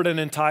lured and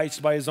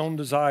enticed by his own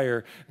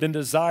desire. Then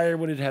desire,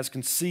 when it has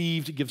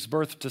conceived, gives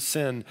birth to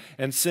sin.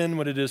 And sin,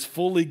 when it is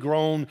fully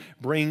grown,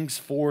 brings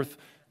forth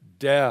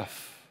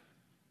death.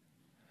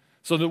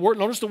 So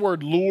notice the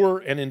word lure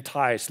and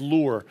entice.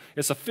 Lure.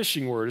 It's a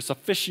fishing word. It's a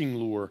fishing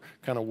lure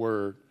kind of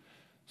word.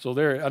 So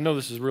there, I know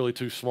this is really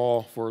too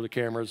small for the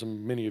cameras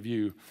and many of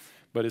you,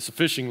 but it's a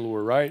fishing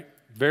lure, right?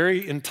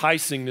 Very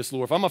enticing, this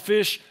lure. If I'm a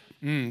fish,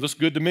 looks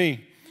good to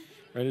me.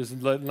 Right? It's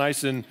a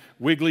nice and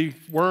wiggly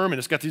worm, and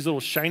it's got these little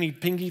shiny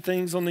pinky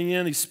things on the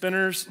end, these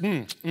spinners.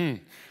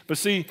 But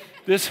see,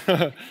 this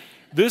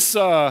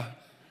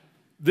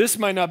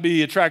might not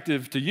be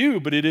attractive to you,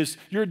 but it is.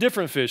 You're a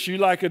different fish. You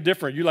like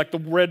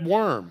the red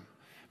worm,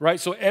 right?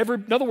 So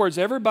in other words,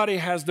 everybody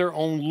has their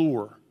own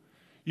lure.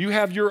 You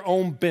have your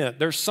own bent.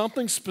 There's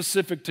something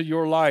specific to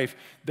your life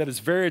that is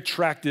very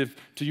attractive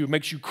to you,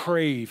 makes you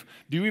crave.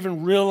 Do you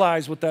even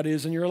realize what that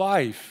is in your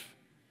life?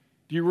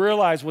 Do you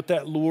realize what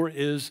that lure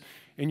is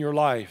in your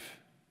life?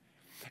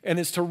 And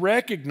it's to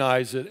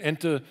recognize it and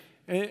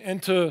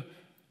to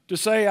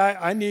say,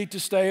 I need to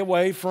stay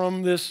away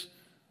from this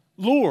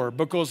lure,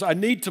 because I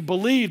need to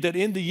believe that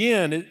in the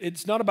end,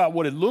 it's not about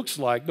what it looks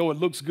like, though it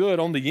looks good.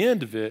 On the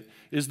end of it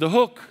is the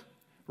hook,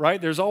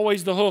 right? There's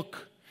always the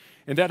hook.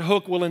 And that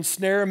hook will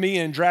ensnare me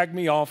and drag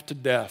me off to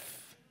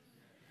death.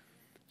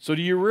 So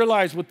do you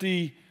realize what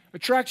the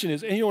attraction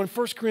is? And in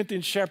 1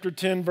 Corinthians chapter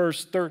 10,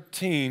 verse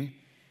 13,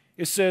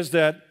 it says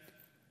that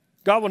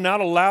God will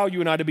not allow you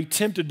and I to be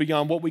tempted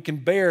beyond what we can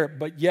bear,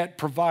 but yet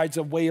provides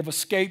a way of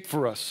escape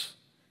for us.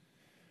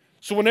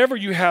 So whenever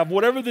you have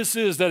whatever this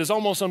is that is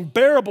almost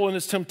unbearable in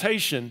its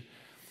temptation,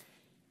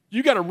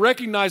 you got to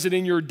recognize it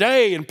in your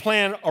day and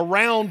plan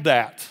around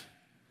that.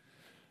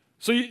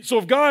 So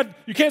if God,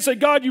 you can't say,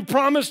 God, you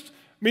promised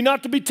me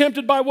not to be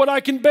tempted by what I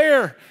can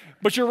bear,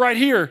 but you're right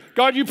here.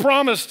 God, you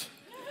promised.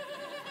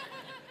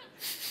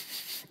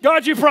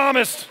 God, you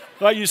promised.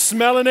 Like you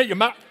smelling it,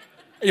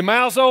 your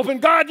mouth's open.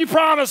 God, you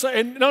promised.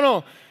 And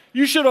no,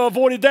 you should have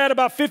avoided that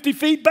about 50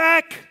 feet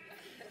back.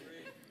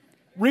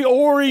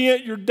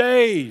 Reorient your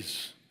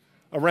days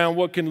around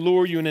what can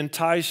lure you and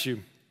entice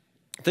you.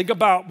 Think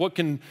about what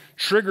can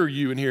trigger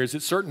you in here. Is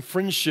it certain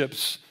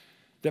friendships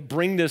that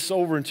bring this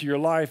over into your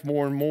life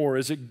more and more?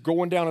 Is it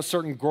going down a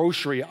certain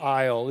grocery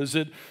aisle? Is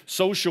it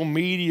social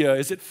media?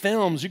 Is it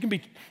films?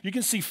 You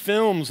can see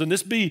films, and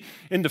this be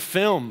in the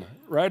film,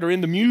 right? Or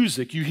in the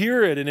music. You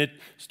hear it, and it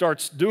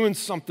starts doing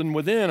something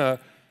within, it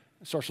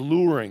starts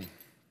luring.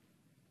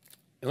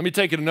 And let me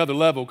take it another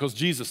level, because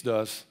Jesus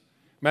does.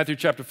 Matthew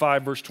chapter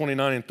 5, verse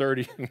 29 and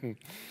 30.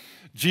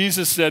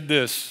 Jesus said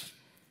this,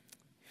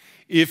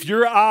 if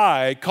your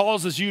eye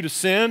causes you to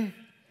sin,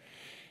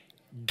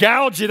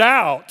 gouge it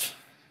out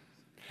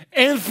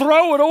and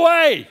throw it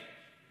away.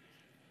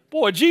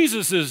 Boy,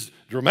 Jesus is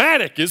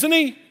dramatic, isn't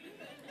he?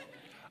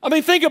 I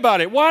mean, think about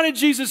it. Why did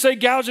Jesus say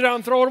gouge it out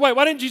and throw it away?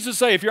 Why didn't Jesus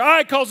say, if your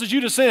eye causes you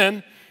to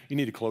sin, you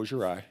need to close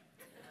your eye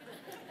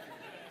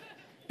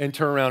and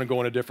turn around and go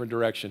in a different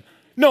direction?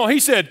 No, he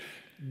said,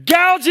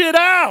 gouge it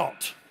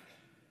out.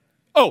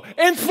 Oh,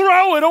 and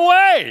throw it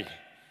away.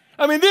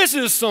 I mean, this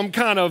is some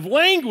kind of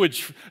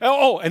language.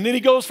 Oh, and then he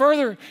goes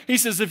further. He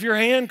says, if your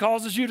hand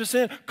causes you to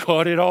sin,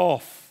 cut it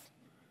off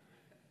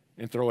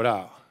and throw it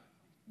out.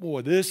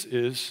 Boy, this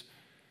is,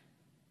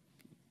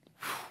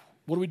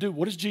 what do we do?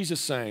 What is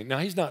Jesus saying? Now,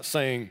 he's not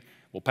saying,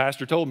 well,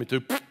 pastor told me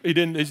to.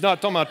 He's not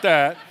talking about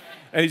that.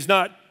 And he's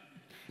not,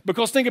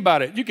 because think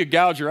about it. You could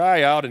gouge your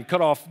eye out and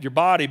cut off your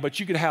body, but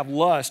you could have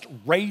lust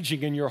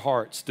raging in your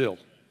heart still.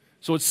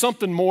 So it's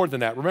something more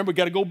than that. Remember, we've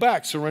got to go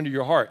back, surrender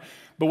your heart.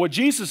 But what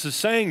Jesus is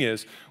saying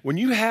is, when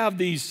you have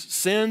these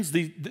sins,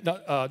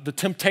 the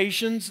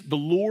temptations, the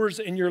lures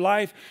in your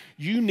life,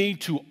 you need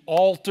to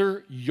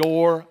alter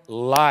your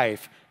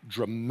life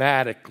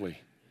dramatically.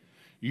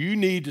 You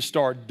need to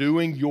start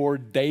doing your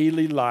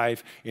daily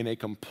life in a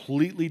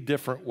completely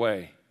different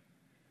way.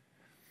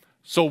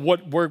 So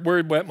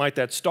where might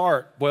that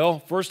start? Well,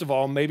 first of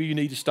all, maybe you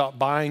need to stop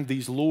buying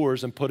these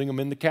lures and putting them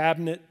in the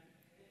cabinet.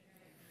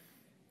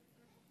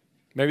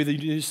 Maybe you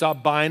need to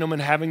stop buying them and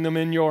having them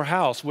in your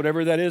house,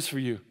 whatever that is for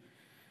you.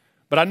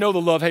 But I know the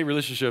love-hate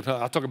relationship.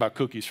 I'll talk about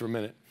cookies for a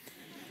minute.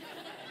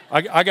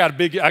 I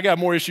got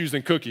more issues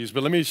than cookies,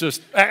 but let me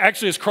just,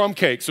 actually it's crumb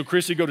cake. So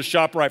Chrissy, go to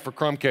ShopRite for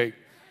crumb cake.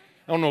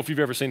 I don't know if you've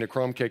ever seen a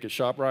crumb cake at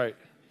ShopRite.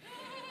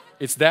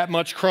 It's that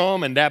much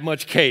crumb and that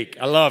much cake.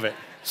 I love it.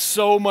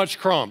 So much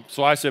crumb.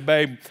 So I said,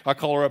 babe, I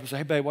call her up and say,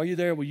 hey, babe, while you're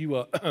there, will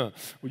you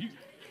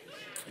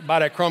buy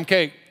that crumb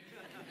cake?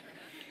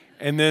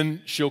 And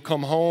then she'll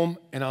come home,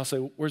 and I'll say,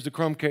 where's the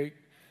crumb cake?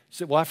 She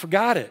said, well, I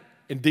forgot it.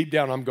 And deep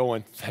down, I'm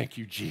going, thank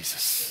you,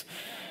 Jesus.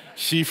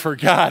 She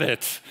forgot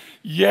it.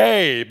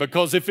 Yay,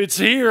 because if it's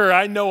here,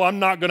 I know I'm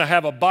not going to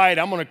have a bite.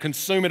 I'm going to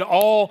consume it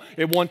all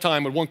at one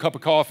time with one cup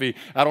of coffee.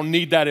 I don't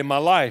need that in my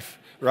life,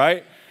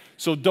 right?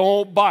 So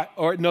don't buy,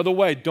 or another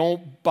way,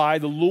 don't buy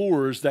the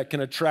lures that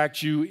can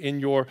attract you in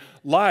your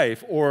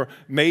life. Or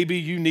maybe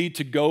you need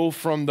to go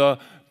from the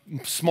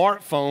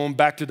smartphone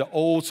back to the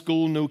old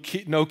school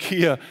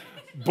Nokia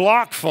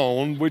block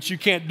phone, which you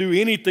can't do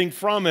anything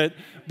from it,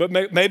 but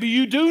maybe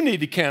you do need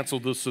to cancel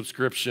the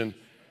subscription.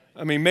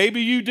 I mean,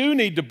 maybe you do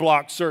need to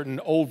block certain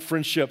old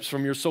friendships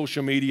from your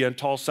social media and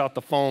toss out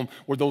the phone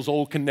where those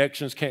old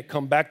connections can't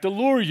come back to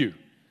lure you.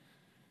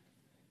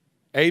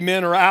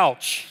 Amen or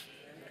ouch.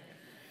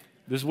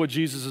 This is what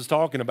Jesus is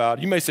talking about.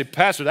 You may say,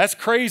 Pastor, that's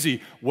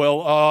crazy.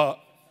 Well,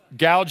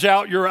 gouge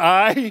out your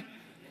eye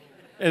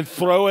and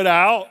throw it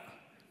out,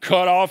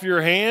 cut off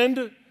your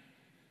hand.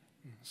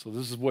 So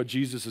this is what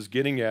Jesus is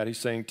getting at. He's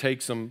saying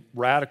take some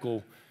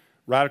radical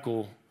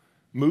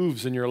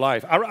moves in your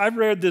life. I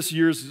read this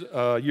years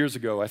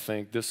ago, I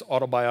think, this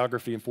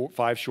autobiography in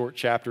 5 short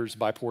chapters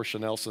by Portia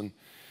Nelson.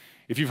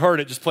 If you've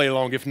heard it, just play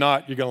along. If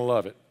not, you're going to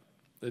love it.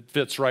 It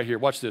fits right here.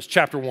 Watch this.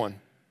 Chapter 1.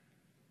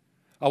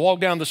 I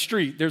walk down the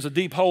street. There's a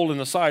deep hole in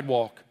the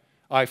sidewalk.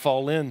 I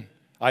fall in.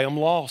 I am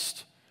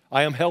lost.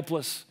 I am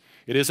helpless.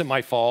 It isn't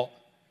my fault.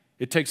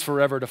 It takes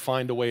forever to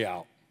find a way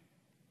out.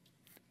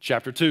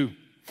 Chapter 2,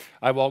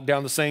 I walk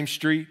down the same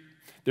street.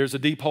 There's a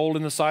deep hole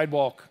in the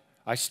sidewalk.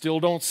 I still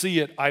don't see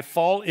it. I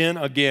fall in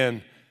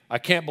again. I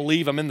can't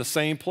believe I'm in the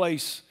same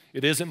place.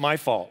 It isn't my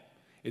fault.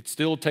 It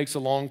still takes a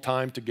long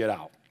time to get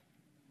out.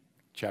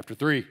 Chapter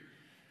 3,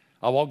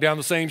 I walk down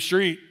the same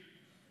street.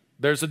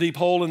 There's a deep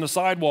hole in the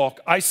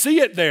sidewalk. I see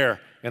it there,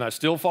 and I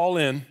still fall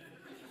in.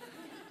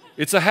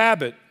 It's a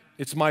habit.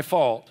 It's my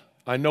fault.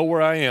 I know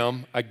where I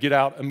am. I get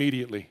out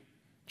immediately.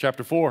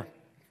 Chapter 4,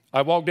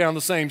 I walk down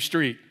the same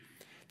street.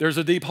 There's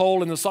a deep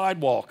hole in the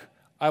sidewalk.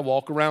 I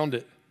walk around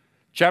it.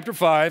 Chapter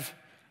 5,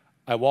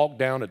 I walk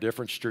down a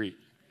different street.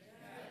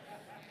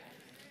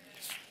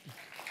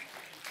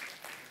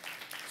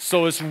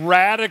 So it's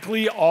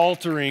radically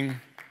altering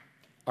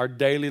our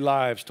daily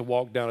lives to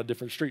walk down a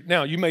different street.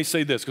 Now, you may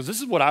say this, because this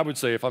is what I would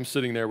say if I'm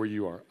sitting there where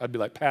you are. I'd be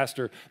like,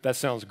 Pastor, that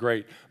sounds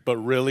great, but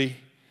really,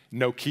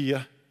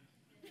 Nokia?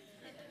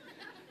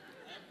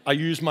 I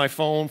use my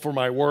phone for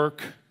my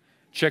work,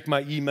 check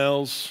my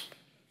emails.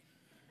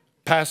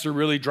 Pastor,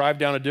 really drive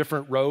down a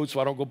different road so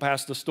I don't go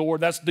past the store?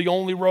 That's the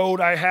only road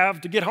I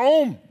have to get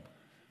home.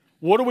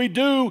 What do we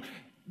do?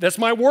 That's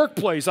my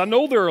workplace. I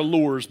know there are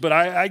lures, but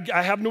I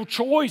have no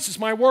choice. It's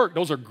my work.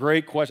 Those are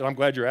great questions. I'm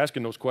glad you're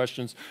asking those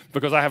questions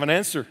because I have an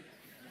answer.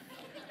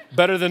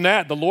 Better than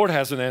that, the Lord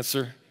has an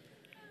answer.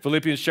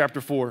 Philippians chapter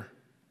 4,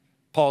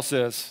 Paul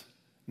says,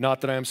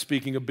 not that I am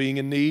speaking of being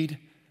in need,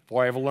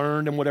 for I have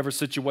learned in whatever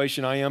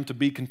situation I am to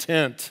be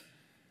content.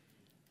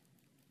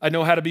 I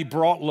know how to be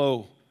brought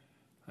low.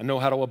 I know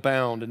how to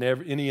abound in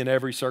any and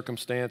every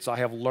circumstance. I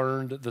have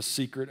learned the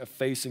secret of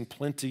facing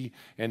plenty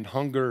and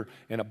hunger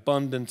and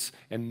abundance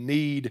and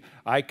need.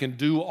 I can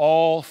do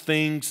all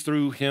things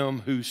through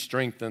him who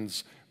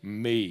strengthens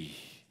me.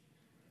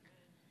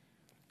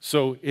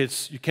 So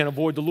you can't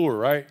avoid the lure,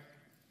 right?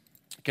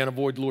 You can't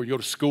avoid the lure. You go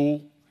to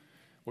school,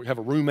 or you have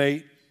a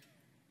roommate,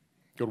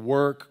 go to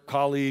work,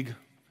 colleague.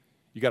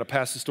 You got to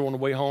pass the store on the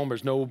way home.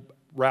 There's no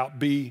route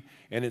B,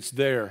 and it's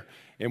there.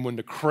 And when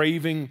the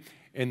craving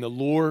and the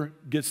lure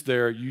gets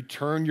there, you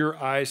turn your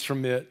eyes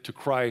from it to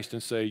Christ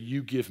and say,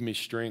 you give me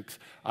strength.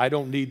 I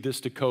don't need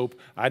this to cope.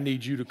 I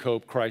need you to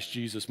cope, Christ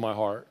Jesus, my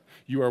heart.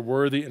 You are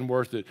worthy and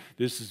worth it.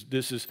 This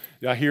is.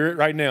 I hear it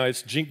right now.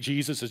 It's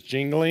Jesus is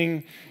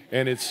jingling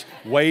and it's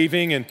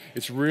waving and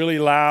it's really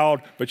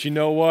loud. But you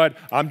know what?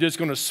 I'm just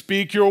going to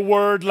speak your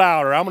word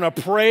louder. I'm going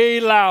to pray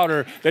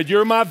louder that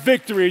you're my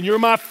victory and you're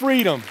my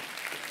freedom.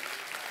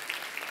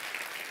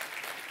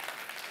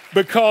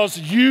 Because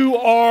you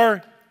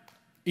are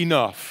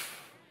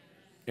enough,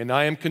 and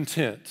I am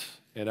content,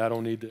 and I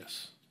don't need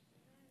this.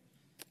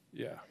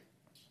 Yeah.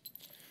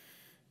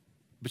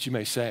 But you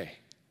may say,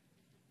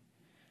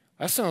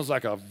 that sounds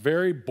like a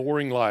very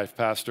boring life,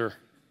 Pastor.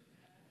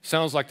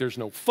 Sounds like there's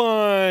no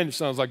fun. It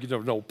sounds like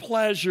there's no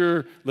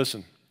pleasure.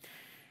 Listen,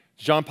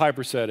 John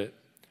Piper said it.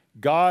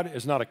 God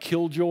is not a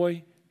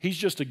killjoy. He's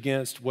just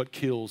against what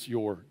kills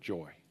your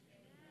joy.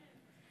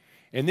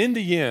 And in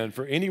the end,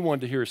 for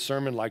anyone to hear a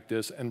sermon like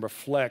this and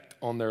reflect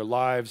on their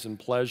lives and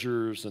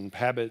pleasures and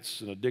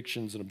habits and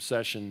addictions and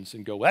obsessions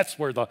and go, that's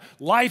where the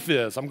life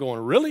is. I'm going,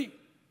 really?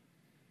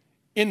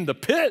 In the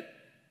pit?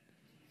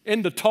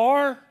 In the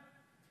tar?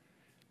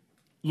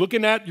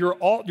 Looking at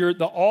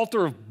the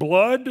altar of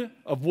blood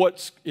of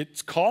what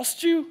it's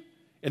cost you?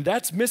 And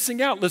that's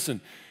missing out.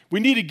 Listen,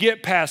 we need to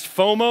get past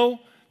FOMO,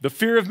 the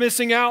fear of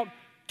missing out,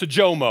 to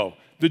JOMO,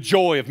 the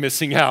joy of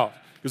missing out.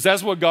 Because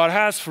that's what God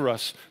has for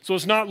us. So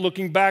it's not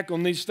looking back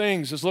on these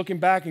things. It's looking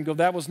back and go,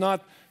 that was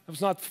not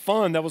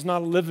fun. That was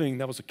not living.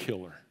 That was a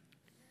killer.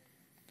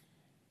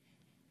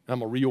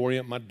 I'm going to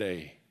reorient my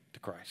day to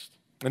Christ.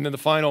 And then the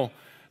final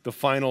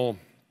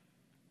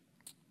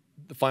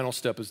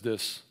step is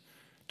this,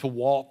 to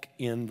walk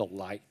in the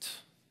light.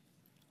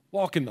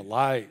 Walk in the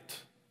light.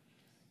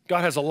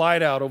 God has a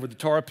light out over the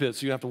tar pit,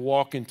 so you have to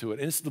walk into it.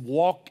 And it's the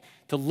walk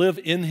to live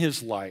in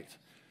his light.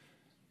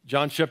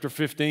 John chapter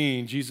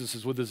 15, Jesus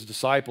is with his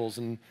disciples,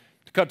 and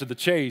to cut to the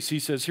chase, he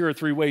says, here are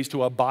 3 ways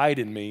to abide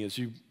in me as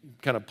you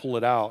kind of pull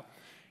it out.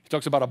 He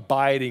talks about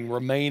abiding,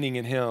 remaining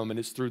in him, and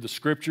it's through the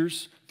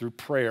scriptures, through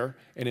prayer,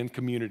 and in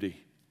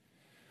community.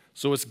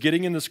 So it's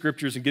getting in the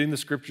scriptures and getting the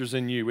scriptures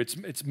in you.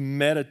 It's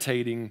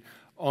meditating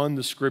on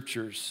the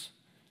scriptures,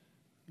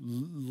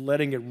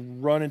 letting it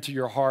run into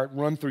your heart,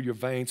 run through your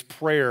veins,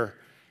 prayer,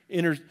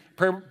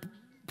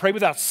 pray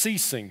without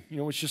ceasing. You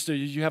know, it's just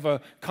you have a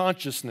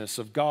consciousness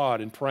of God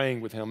and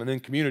praying with him, and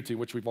then community,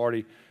 which we've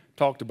already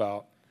talked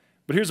about.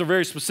 But here's a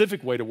very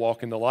specific way to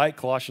walk in the light,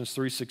 Colossians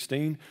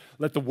 3:16.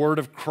 Let the word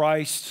of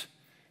Christ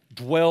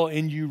dwell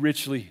in you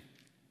richly.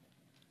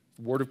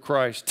 The word of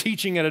Christ,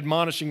 teaching and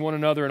admonishing one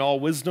another in all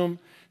wisdom,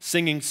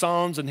 singing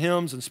psalms and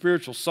hymns and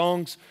spiritual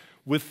songs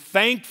with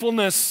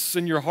thankfulness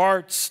in your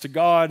hearts to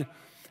God.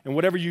 And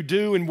whatever you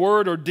do in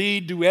word or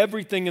deed, do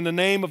everything in the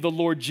name of the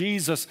Lord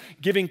Jesus,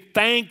 giving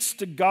thanks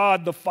to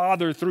God the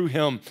Father through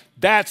him.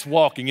 That's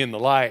walking in the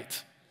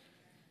light.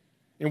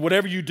 And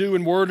whatever you do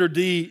in word or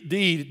deed,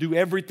 do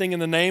everything in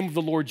the name of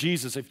the Lord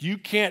Jesus. If you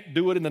can't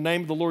do it in the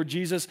name of the Lord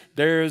Jesus,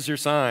 there's your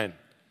sign.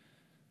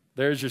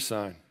 There's your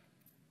sign.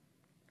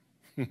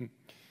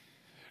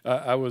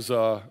 I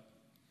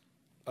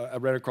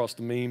ran across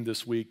the meme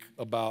this week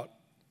about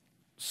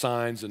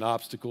signs and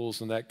obstacles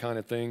and that kind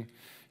of thing.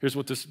 Here's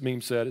what this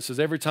meme said. It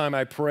says, every time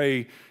I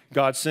pray,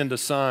 God send a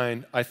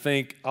sign, I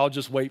think I'll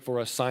just wait for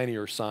a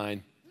signier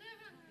sign.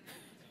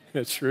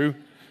 That's true.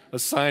 A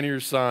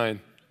signier sign.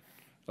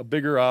 A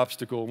bigger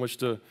obstacle in which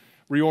to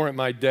reorient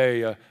my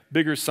day, a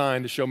bigger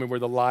sign to show me where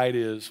the light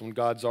is when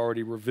God's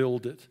already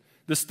revealed it.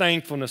 This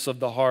thankfulness of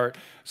the heart.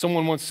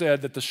 Someone once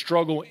said that the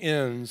struggle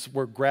ends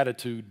where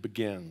gratitude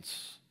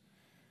begins.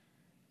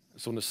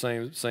 It's on the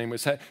same way.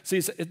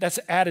 That's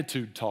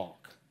attitude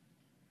talk.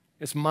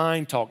 It's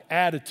mind talk,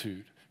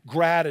 attitude,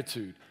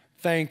 gratitude,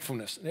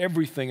 thankfulness, and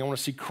everything. I want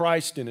to see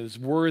Christ in it is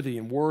worthy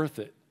and worth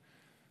it.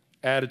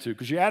 Attitude,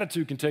 because your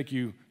attitude can take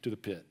you to the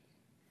pit.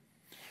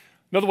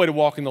 Another way to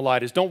walk in the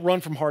light is don't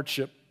run from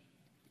hardship.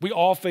 We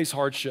all face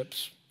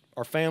hardships.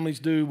 Our families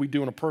do. We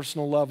do on a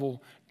personal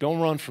level. Don't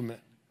run from it.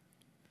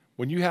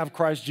 When you have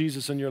Christ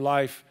Jesus in your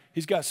life,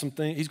 He's got some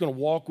things. He's going to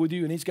walk with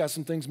you, and He's got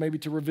some things maybe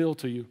to reveal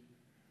to you.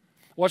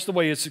 Watch the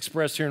way it's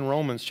expressed here in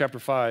Romans chapter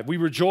 5. We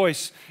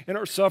rejoice in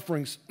our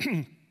sufferings,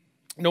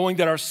 knowing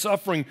that our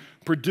suffering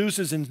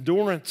produces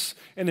endurance,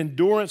 and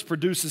endurance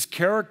produces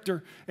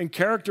character, and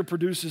character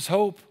produces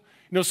hope.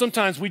 You know,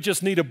 sometimes we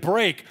just need a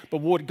break,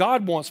 but what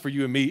God wants for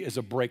you and me is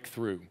a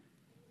breakthrough.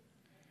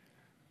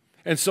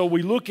 And so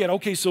we look at,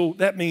 okay, so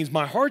that means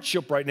my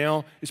hardship right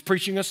now is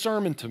preaching a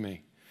sermon to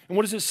me. And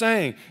what is it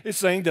saying? It's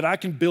saying that I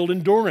can build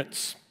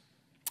endurance.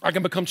 I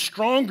can become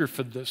stronger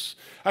for this.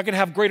 I can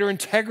have greater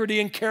integrity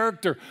and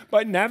character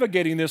by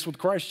navigating this with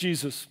Christ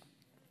Jesus.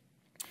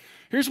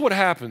 Here's what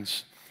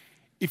happens.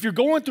 If you're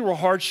going through a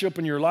hardship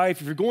in your life,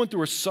 if you're going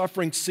through a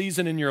suffering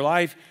season in your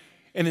life,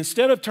 and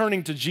instead of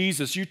turning to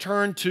Jesus, you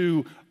turn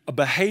to a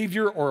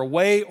behavior or a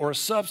way or a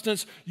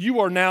substance, you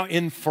are now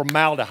in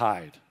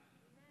formaldehyde.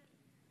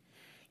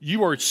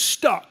 You are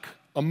stuck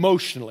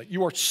emotionally.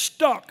 You are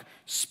stuck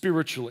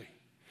spiritually.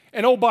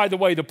 And oh, by the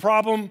way, the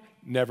problem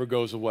never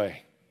goes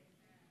away.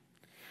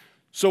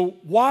 So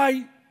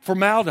why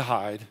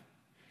formaldehyde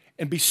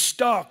and be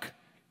stuck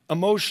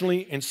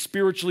emotionally and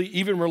spiritually,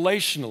 even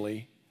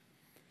relationally?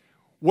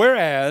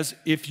 Whereas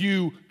if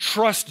you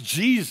trust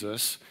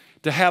Jesus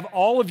to have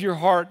all of your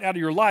heart out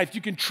of your life,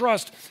 you can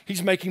trust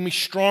He's making me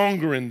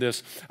stronger in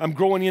this. I'm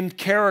growing in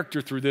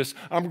character through this.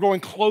 I'm growing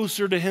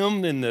closer to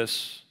Him in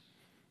this.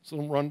 So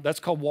don't run. That's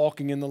called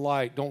walking in the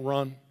light. Don't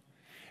run.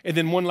 And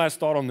then one last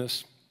thought on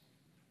this.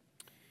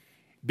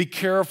 Be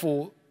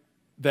careful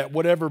that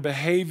whatever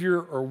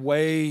behavior or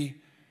way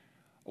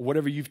or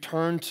whatever you've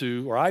turned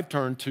to or I've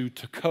turned to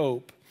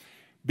cope,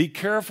 be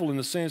careful in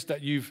the sense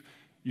that you've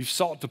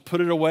sought to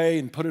put it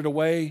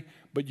away,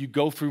 but you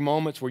go through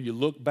moments where you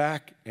look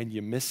back and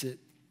you miss it.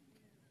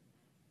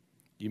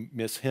 You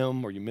miss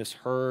him or you miss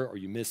her or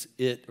you miss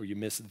it or you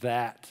miss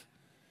that.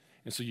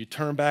 And so you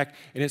turn back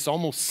and it's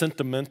almost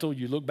sentimental.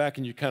 You look back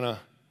and you kind of,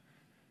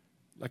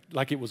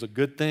 like it was a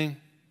good thing.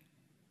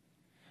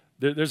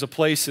 There's a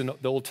place in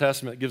the Old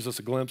Testament that gives us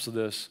a glimpse of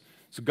this.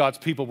 So God's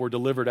people were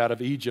delivered out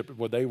of Egypt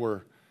where they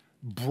were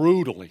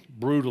brutally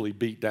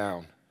beat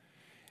down.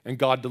 And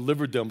God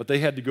delivered them, but they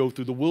had to go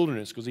through the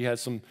wilderness because He had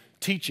some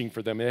teaching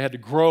for them. They had to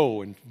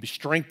grow and be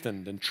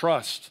strengthened and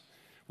trust.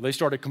 Well, they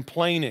started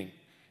complaining,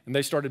 and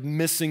they started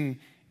missing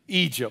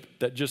Egypt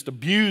that just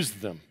abused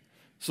them.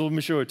 So let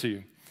me show it to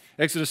you.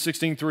 Exodus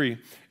 16:3.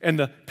 And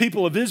the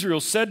people of Israel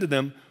said to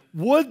them,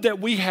 would that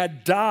we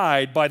had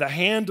died by the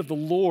hand of the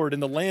Lord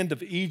in the land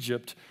of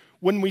Egypt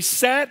when we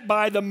sat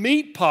by the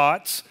meat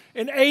pots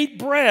and ate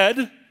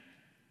bread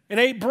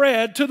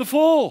to the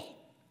full.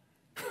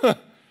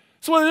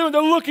 So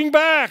they're looking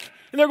back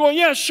and they're going,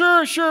 yeah,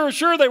 sure,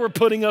 they were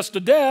putting us to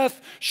death.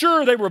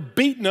 Sure, they were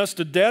beating us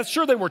to death.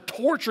 Sure, they were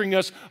torturing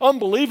us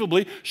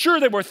unbelievably.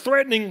 Sure, they were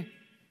threatening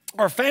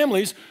our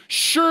families.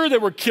 Sure, they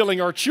were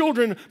killing our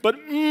children, but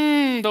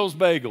those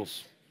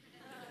bagels.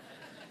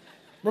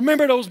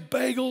 Remember those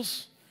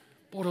bagels?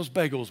 Boy, those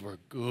bagels were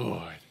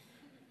good.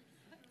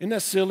 Isn't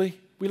that silly?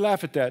 We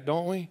laugh at that,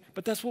 don't we?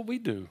 But that's what we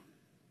do.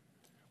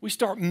 We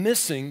start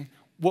missing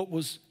what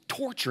was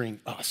torturing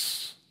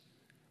us,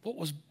 what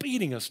was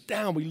beating us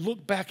down. We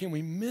look back and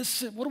we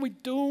miss it. What are we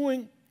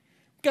doing?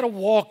 We've got to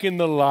walk in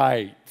the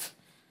light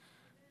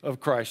of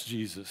Christ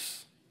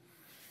Jesus.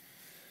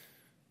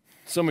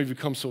 Some of you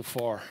come so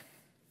far.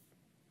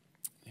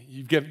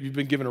 You've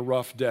been given a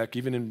rough deck,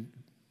 even in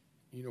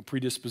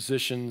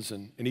predispositions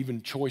and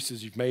even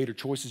choices you've made or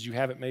choices you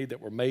haven't made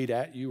that were made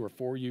at you or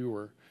for you.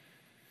 Or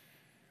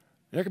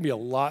there can be a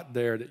lot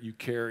there that you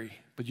carry,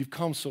 but you've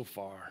come so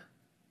far.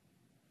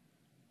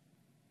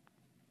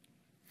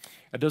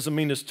 It doesn't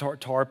mean this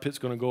tar pit's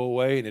going to go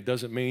away, and it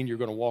doesn't mean you're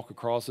going to walk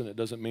across it. It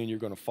doesn't mean you're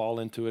going to fall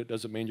into it. It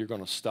doesn't mean you're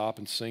going to stop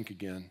and sink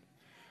again.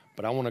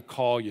 But I want to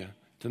call you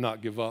to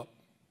not give up.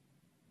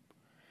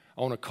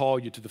 I want to call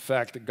you to the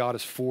fact that God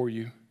is for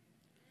you.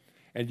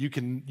 And you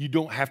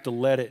don't have to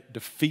let it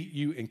defeat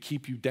you and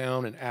keep you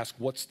down and ask,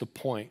 what's the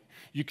point?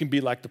 You can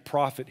be like the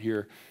prophet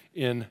here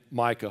in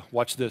Micah.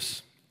 Watch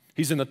this.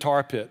 He's in the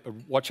tar pit.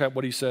 Watch out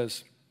what he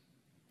says.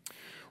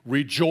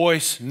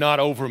 Rejoice not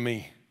over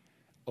me,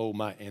 O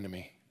my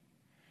enemy.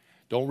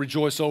 Don't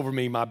rejoice over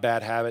me, my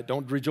bad habit.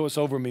 Don't rejoice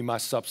over me, my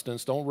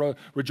substance. Don't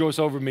rejoice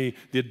over me,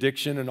 the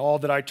addiction and all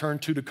that I turn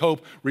to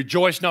cope.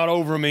 Rejoice not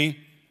over me,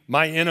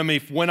 my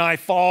enemy. When I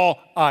fall,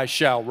 I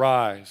shall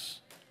rise.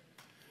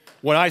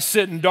 When I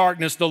sit in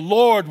darkness, the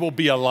Lord will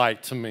be a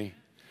light to me.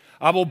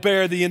 I will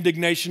bear the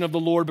indignation of the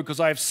Lord because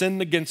I have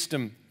sinned against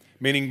him,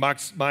 meaning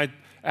my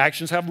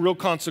actions have real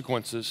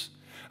consequences,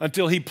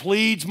 until he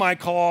pleads my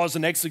cause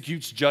and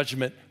executes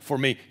judgment for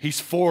me. He's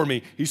for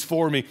me. He's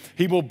for me.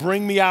 He will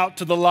bring me out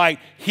to the light.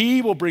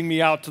 He will bring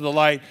me out to the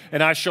light,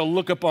 and I shall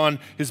look upon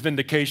his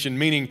vindication,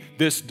 meaning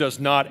this does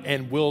not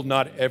and will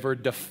not ever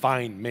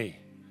define me.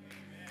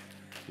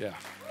 Yeah.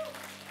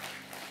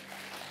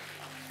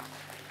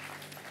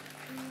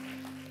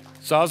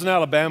 So I was in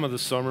Alabama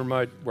this summer,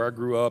 where I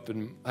grew up,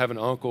 and I have an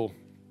uncle,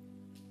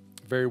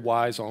 a very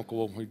wise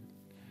uncle.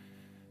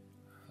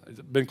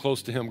 I've been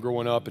close to him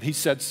growing up, and he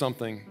said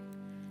something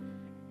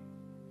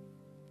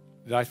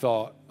that I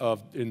thought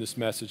of in this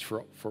message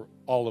for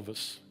all of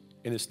us,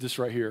 and it's this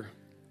right here.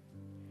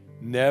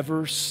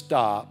 Never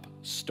stop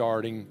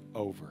starting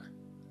over.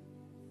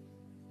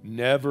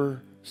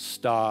 Never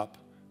stop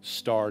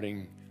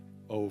starting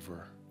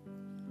over.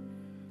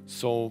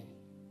 So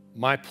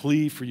my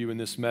plea for you in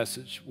this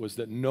message was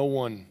that no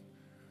one,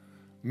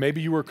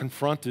 maybe you were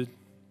confronted,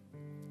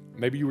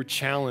 maybe you were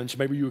challenged,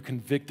 maybe you were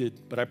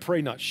convicted, but I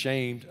pray not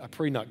shamed, I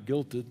pray not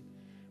guilted,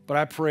 but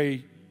I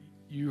pray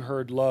you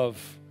heard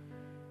love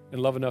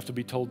and love enough to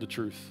be told the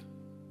truth.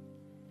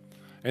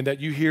 And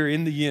that you hear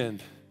in the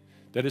end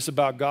that it's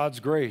about God's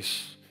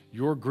grace,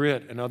 your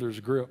grit and others'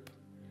 grip.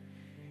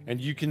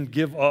 And you can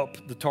give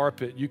up the tar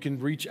pit. You can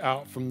reach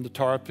out from the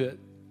tar pit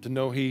to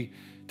know he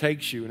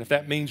takes you. And if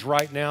that means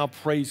right now,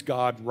 praise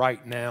God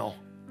right now.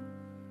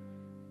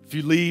 If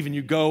you leave and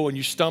you go and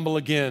you stumble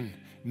again,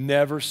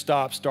 never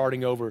stop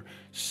starting over.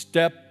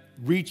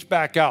 Reach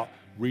back out.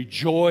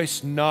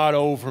 Rejoice not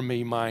over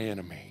me, my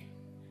enemy.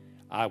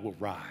 I will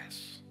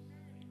rise.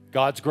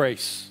 God's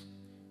grace,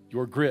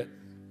 your grit,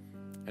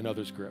 and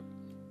others' grip.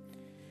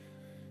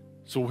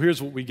 So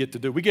here's what we get to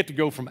do. We get to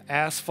go from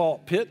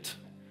asphalt pit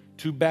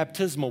to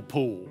baptismal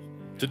pool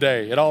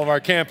today at all of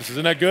our campuses.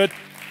 Isn't that good?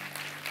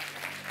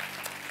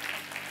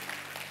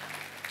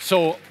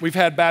 So we've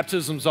had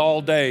baptisms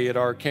all day at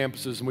our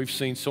campuses, and we've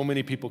seen so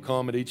many people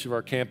come at each of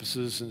our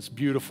campuses, and it's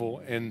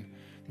beautiful. And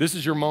this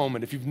is your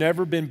moment. If you've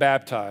never been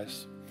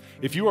baptized,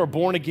 if you are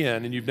born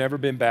again and you've never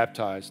been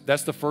baptized,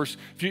 that's the first.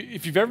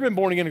 If you've ever been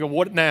born again and go,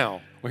 what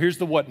now? Well, here's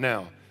the what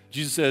now.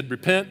 Jesus said,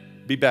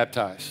 repent, be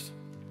baptized.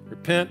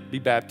 Repent, be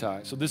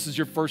baptized. So this is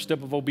your first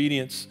step of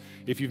obedience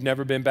if you've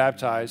never been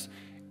baptized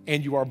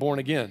and you are born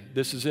again.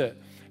 This is it.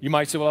 You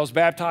might say, well, I was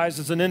baptized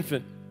as an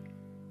infant.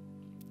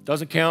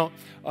 Doesn't count.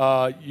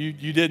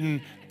 You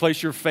didn't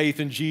place your faith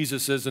in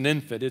Jesus as an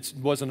infant. It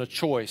wasn't a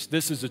choice.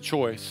 This is a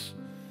choice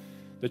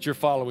that you're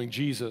following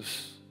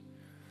Jesus.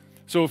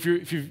 So if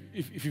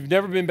you've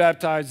never been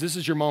baptized, this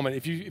is your moment.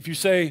 If you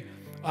say,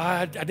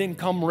 I didn't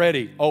come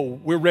ready. Oh,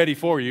 we're ready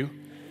for you.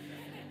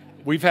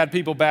 We've had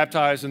people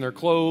baptized in their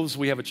clothes.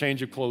 We have a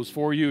change of clothes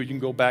for you. You can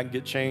go back and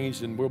get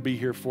changed, and we'll be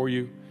here for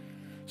you.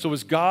 So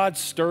as God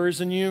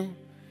stirs in you,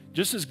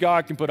 just as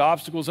God can put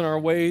obstacles in our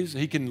ways,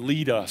 he can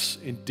lead us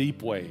in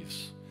deep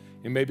ways.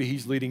 And maybe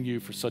he's leading you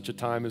for such a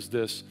time as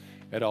this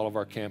at all of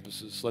our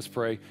campuses. Let's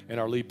pray, and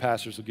our lead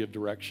pastors will give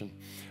direction.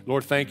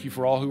 Lord, thank you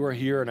for all who are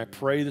here, and I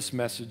pray this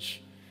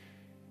message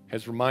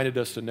has reminded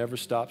us to never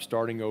stop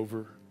starting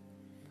over,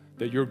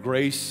 that your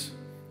grace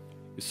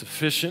is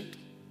sufficient,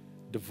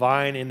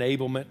 divine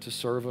enablement to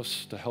serve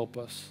us, to help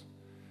us,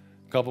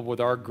 coupled with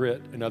our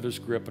grit and others'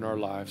 grip in our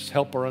lives.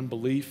 Help our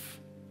unbelief.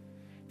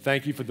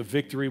 Thank you for the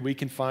victory we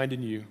can find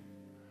in you.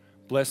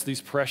 Bless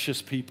these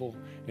precious people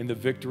in the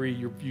victory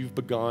you've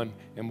begun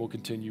and will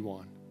continue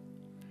on.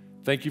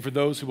 Thank you for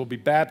those who will be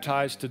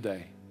baptized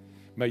today.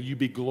 May you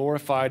be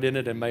glorified in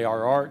it, and may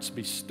our hearts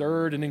be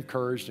stirred and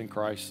encouraged in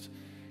Christ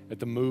at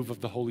the move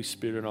of the Holy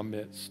Spirit in our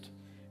midst.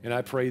 And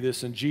I pray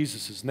this in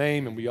Jesus'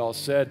 name, and we all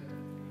said,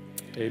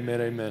 amen,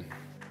 amen.